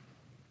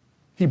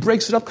 He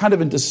breaks it up kind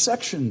of into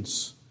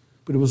sections.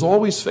 But it was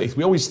always faith.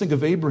 We always think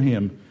of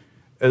Abraham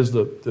as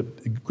the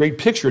great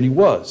picture, and he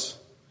was.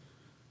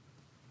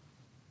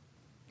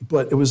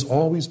 But it was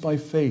always by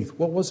faith.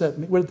 What was that?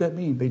 What did that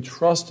mean? They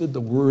trusted the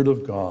Word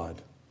of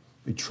God.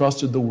 They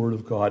trusted the Word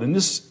of God. And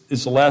this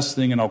is the last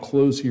thing, and I'll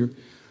close here.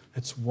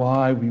 That's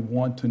why we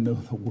want to know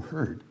the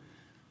Word.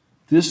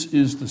 This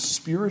is the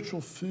spiritual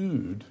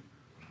food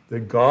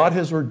that God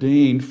has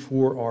ordained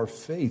for our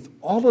faith.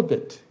 All of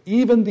it,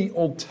 even the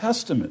Old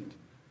Testament.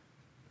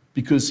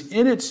 Because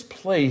in its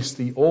place,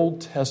 the Old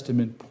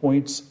Testament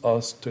points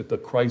us to the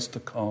Christ to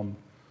come.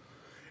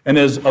 And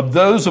as of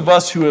those of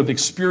us who have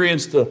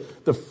experienced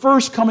the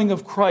first coming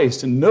of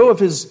Christ and know of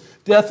his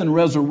death and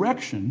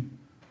resurrection,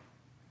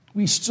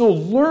 we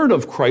still learn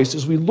of Christ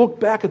as we look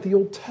back at the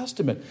Old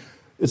Testament.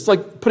 It's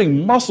like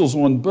putting muscles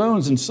on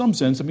bones in some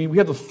sense. I mean, we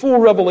have the full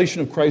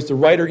revelation of Christ. The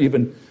writer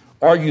even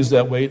argues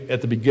that way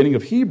at the beginning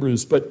of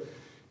Hebrews. But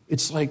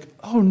it's like,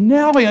 oh,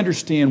 now I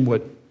understand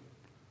what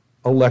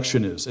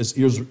election is, as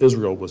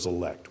Israel was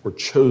elect or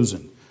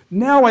chosen.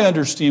 Now I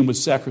understand what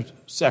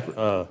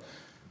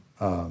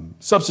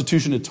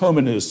substitution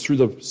atonement is through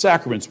the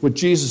sacraments, what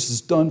Jesus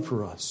has done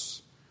for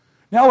us.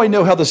 Now I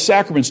know how the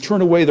sacraments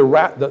turn away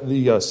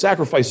the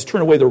sacrifices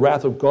turn away the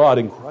wrath of God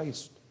in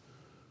Christ.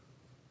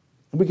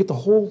 And we get the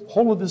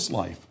whole of this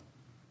life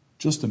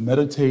just to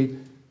meditate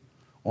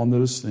on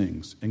those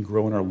things and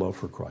grow in our love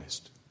for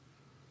Christ.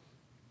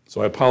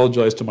 So I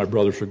apologize to my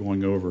brothers for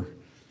going over,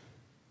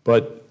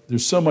 but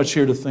there's so much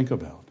here to think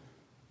about.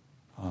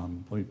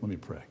 Let me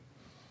pray.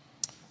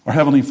 Our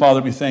Heavenly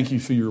Father, we thank you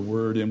for your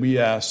word, and we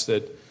ask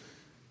that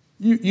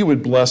you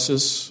would bless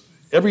us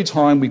every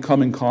time we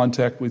come in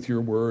contact with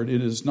your word.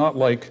 It is not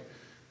like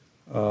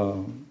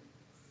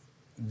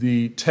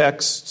the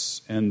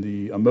texts and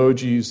the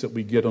emojis that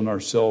we get on our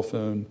cell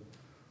phone.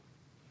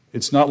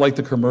 It's not like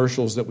the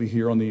commercials that we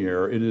hear on the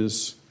air. It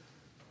is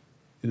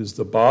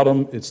the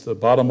bottom. It's the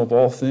bottom of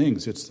all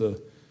things. It's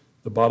the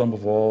bottom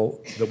of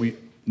all that we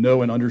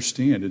know and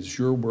understand. It's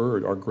your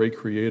word, our great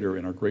creator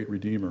and our great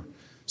redeemer.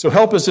 So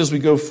help us as we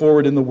go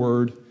forward in the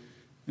word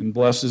and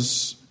bless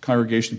this congregation.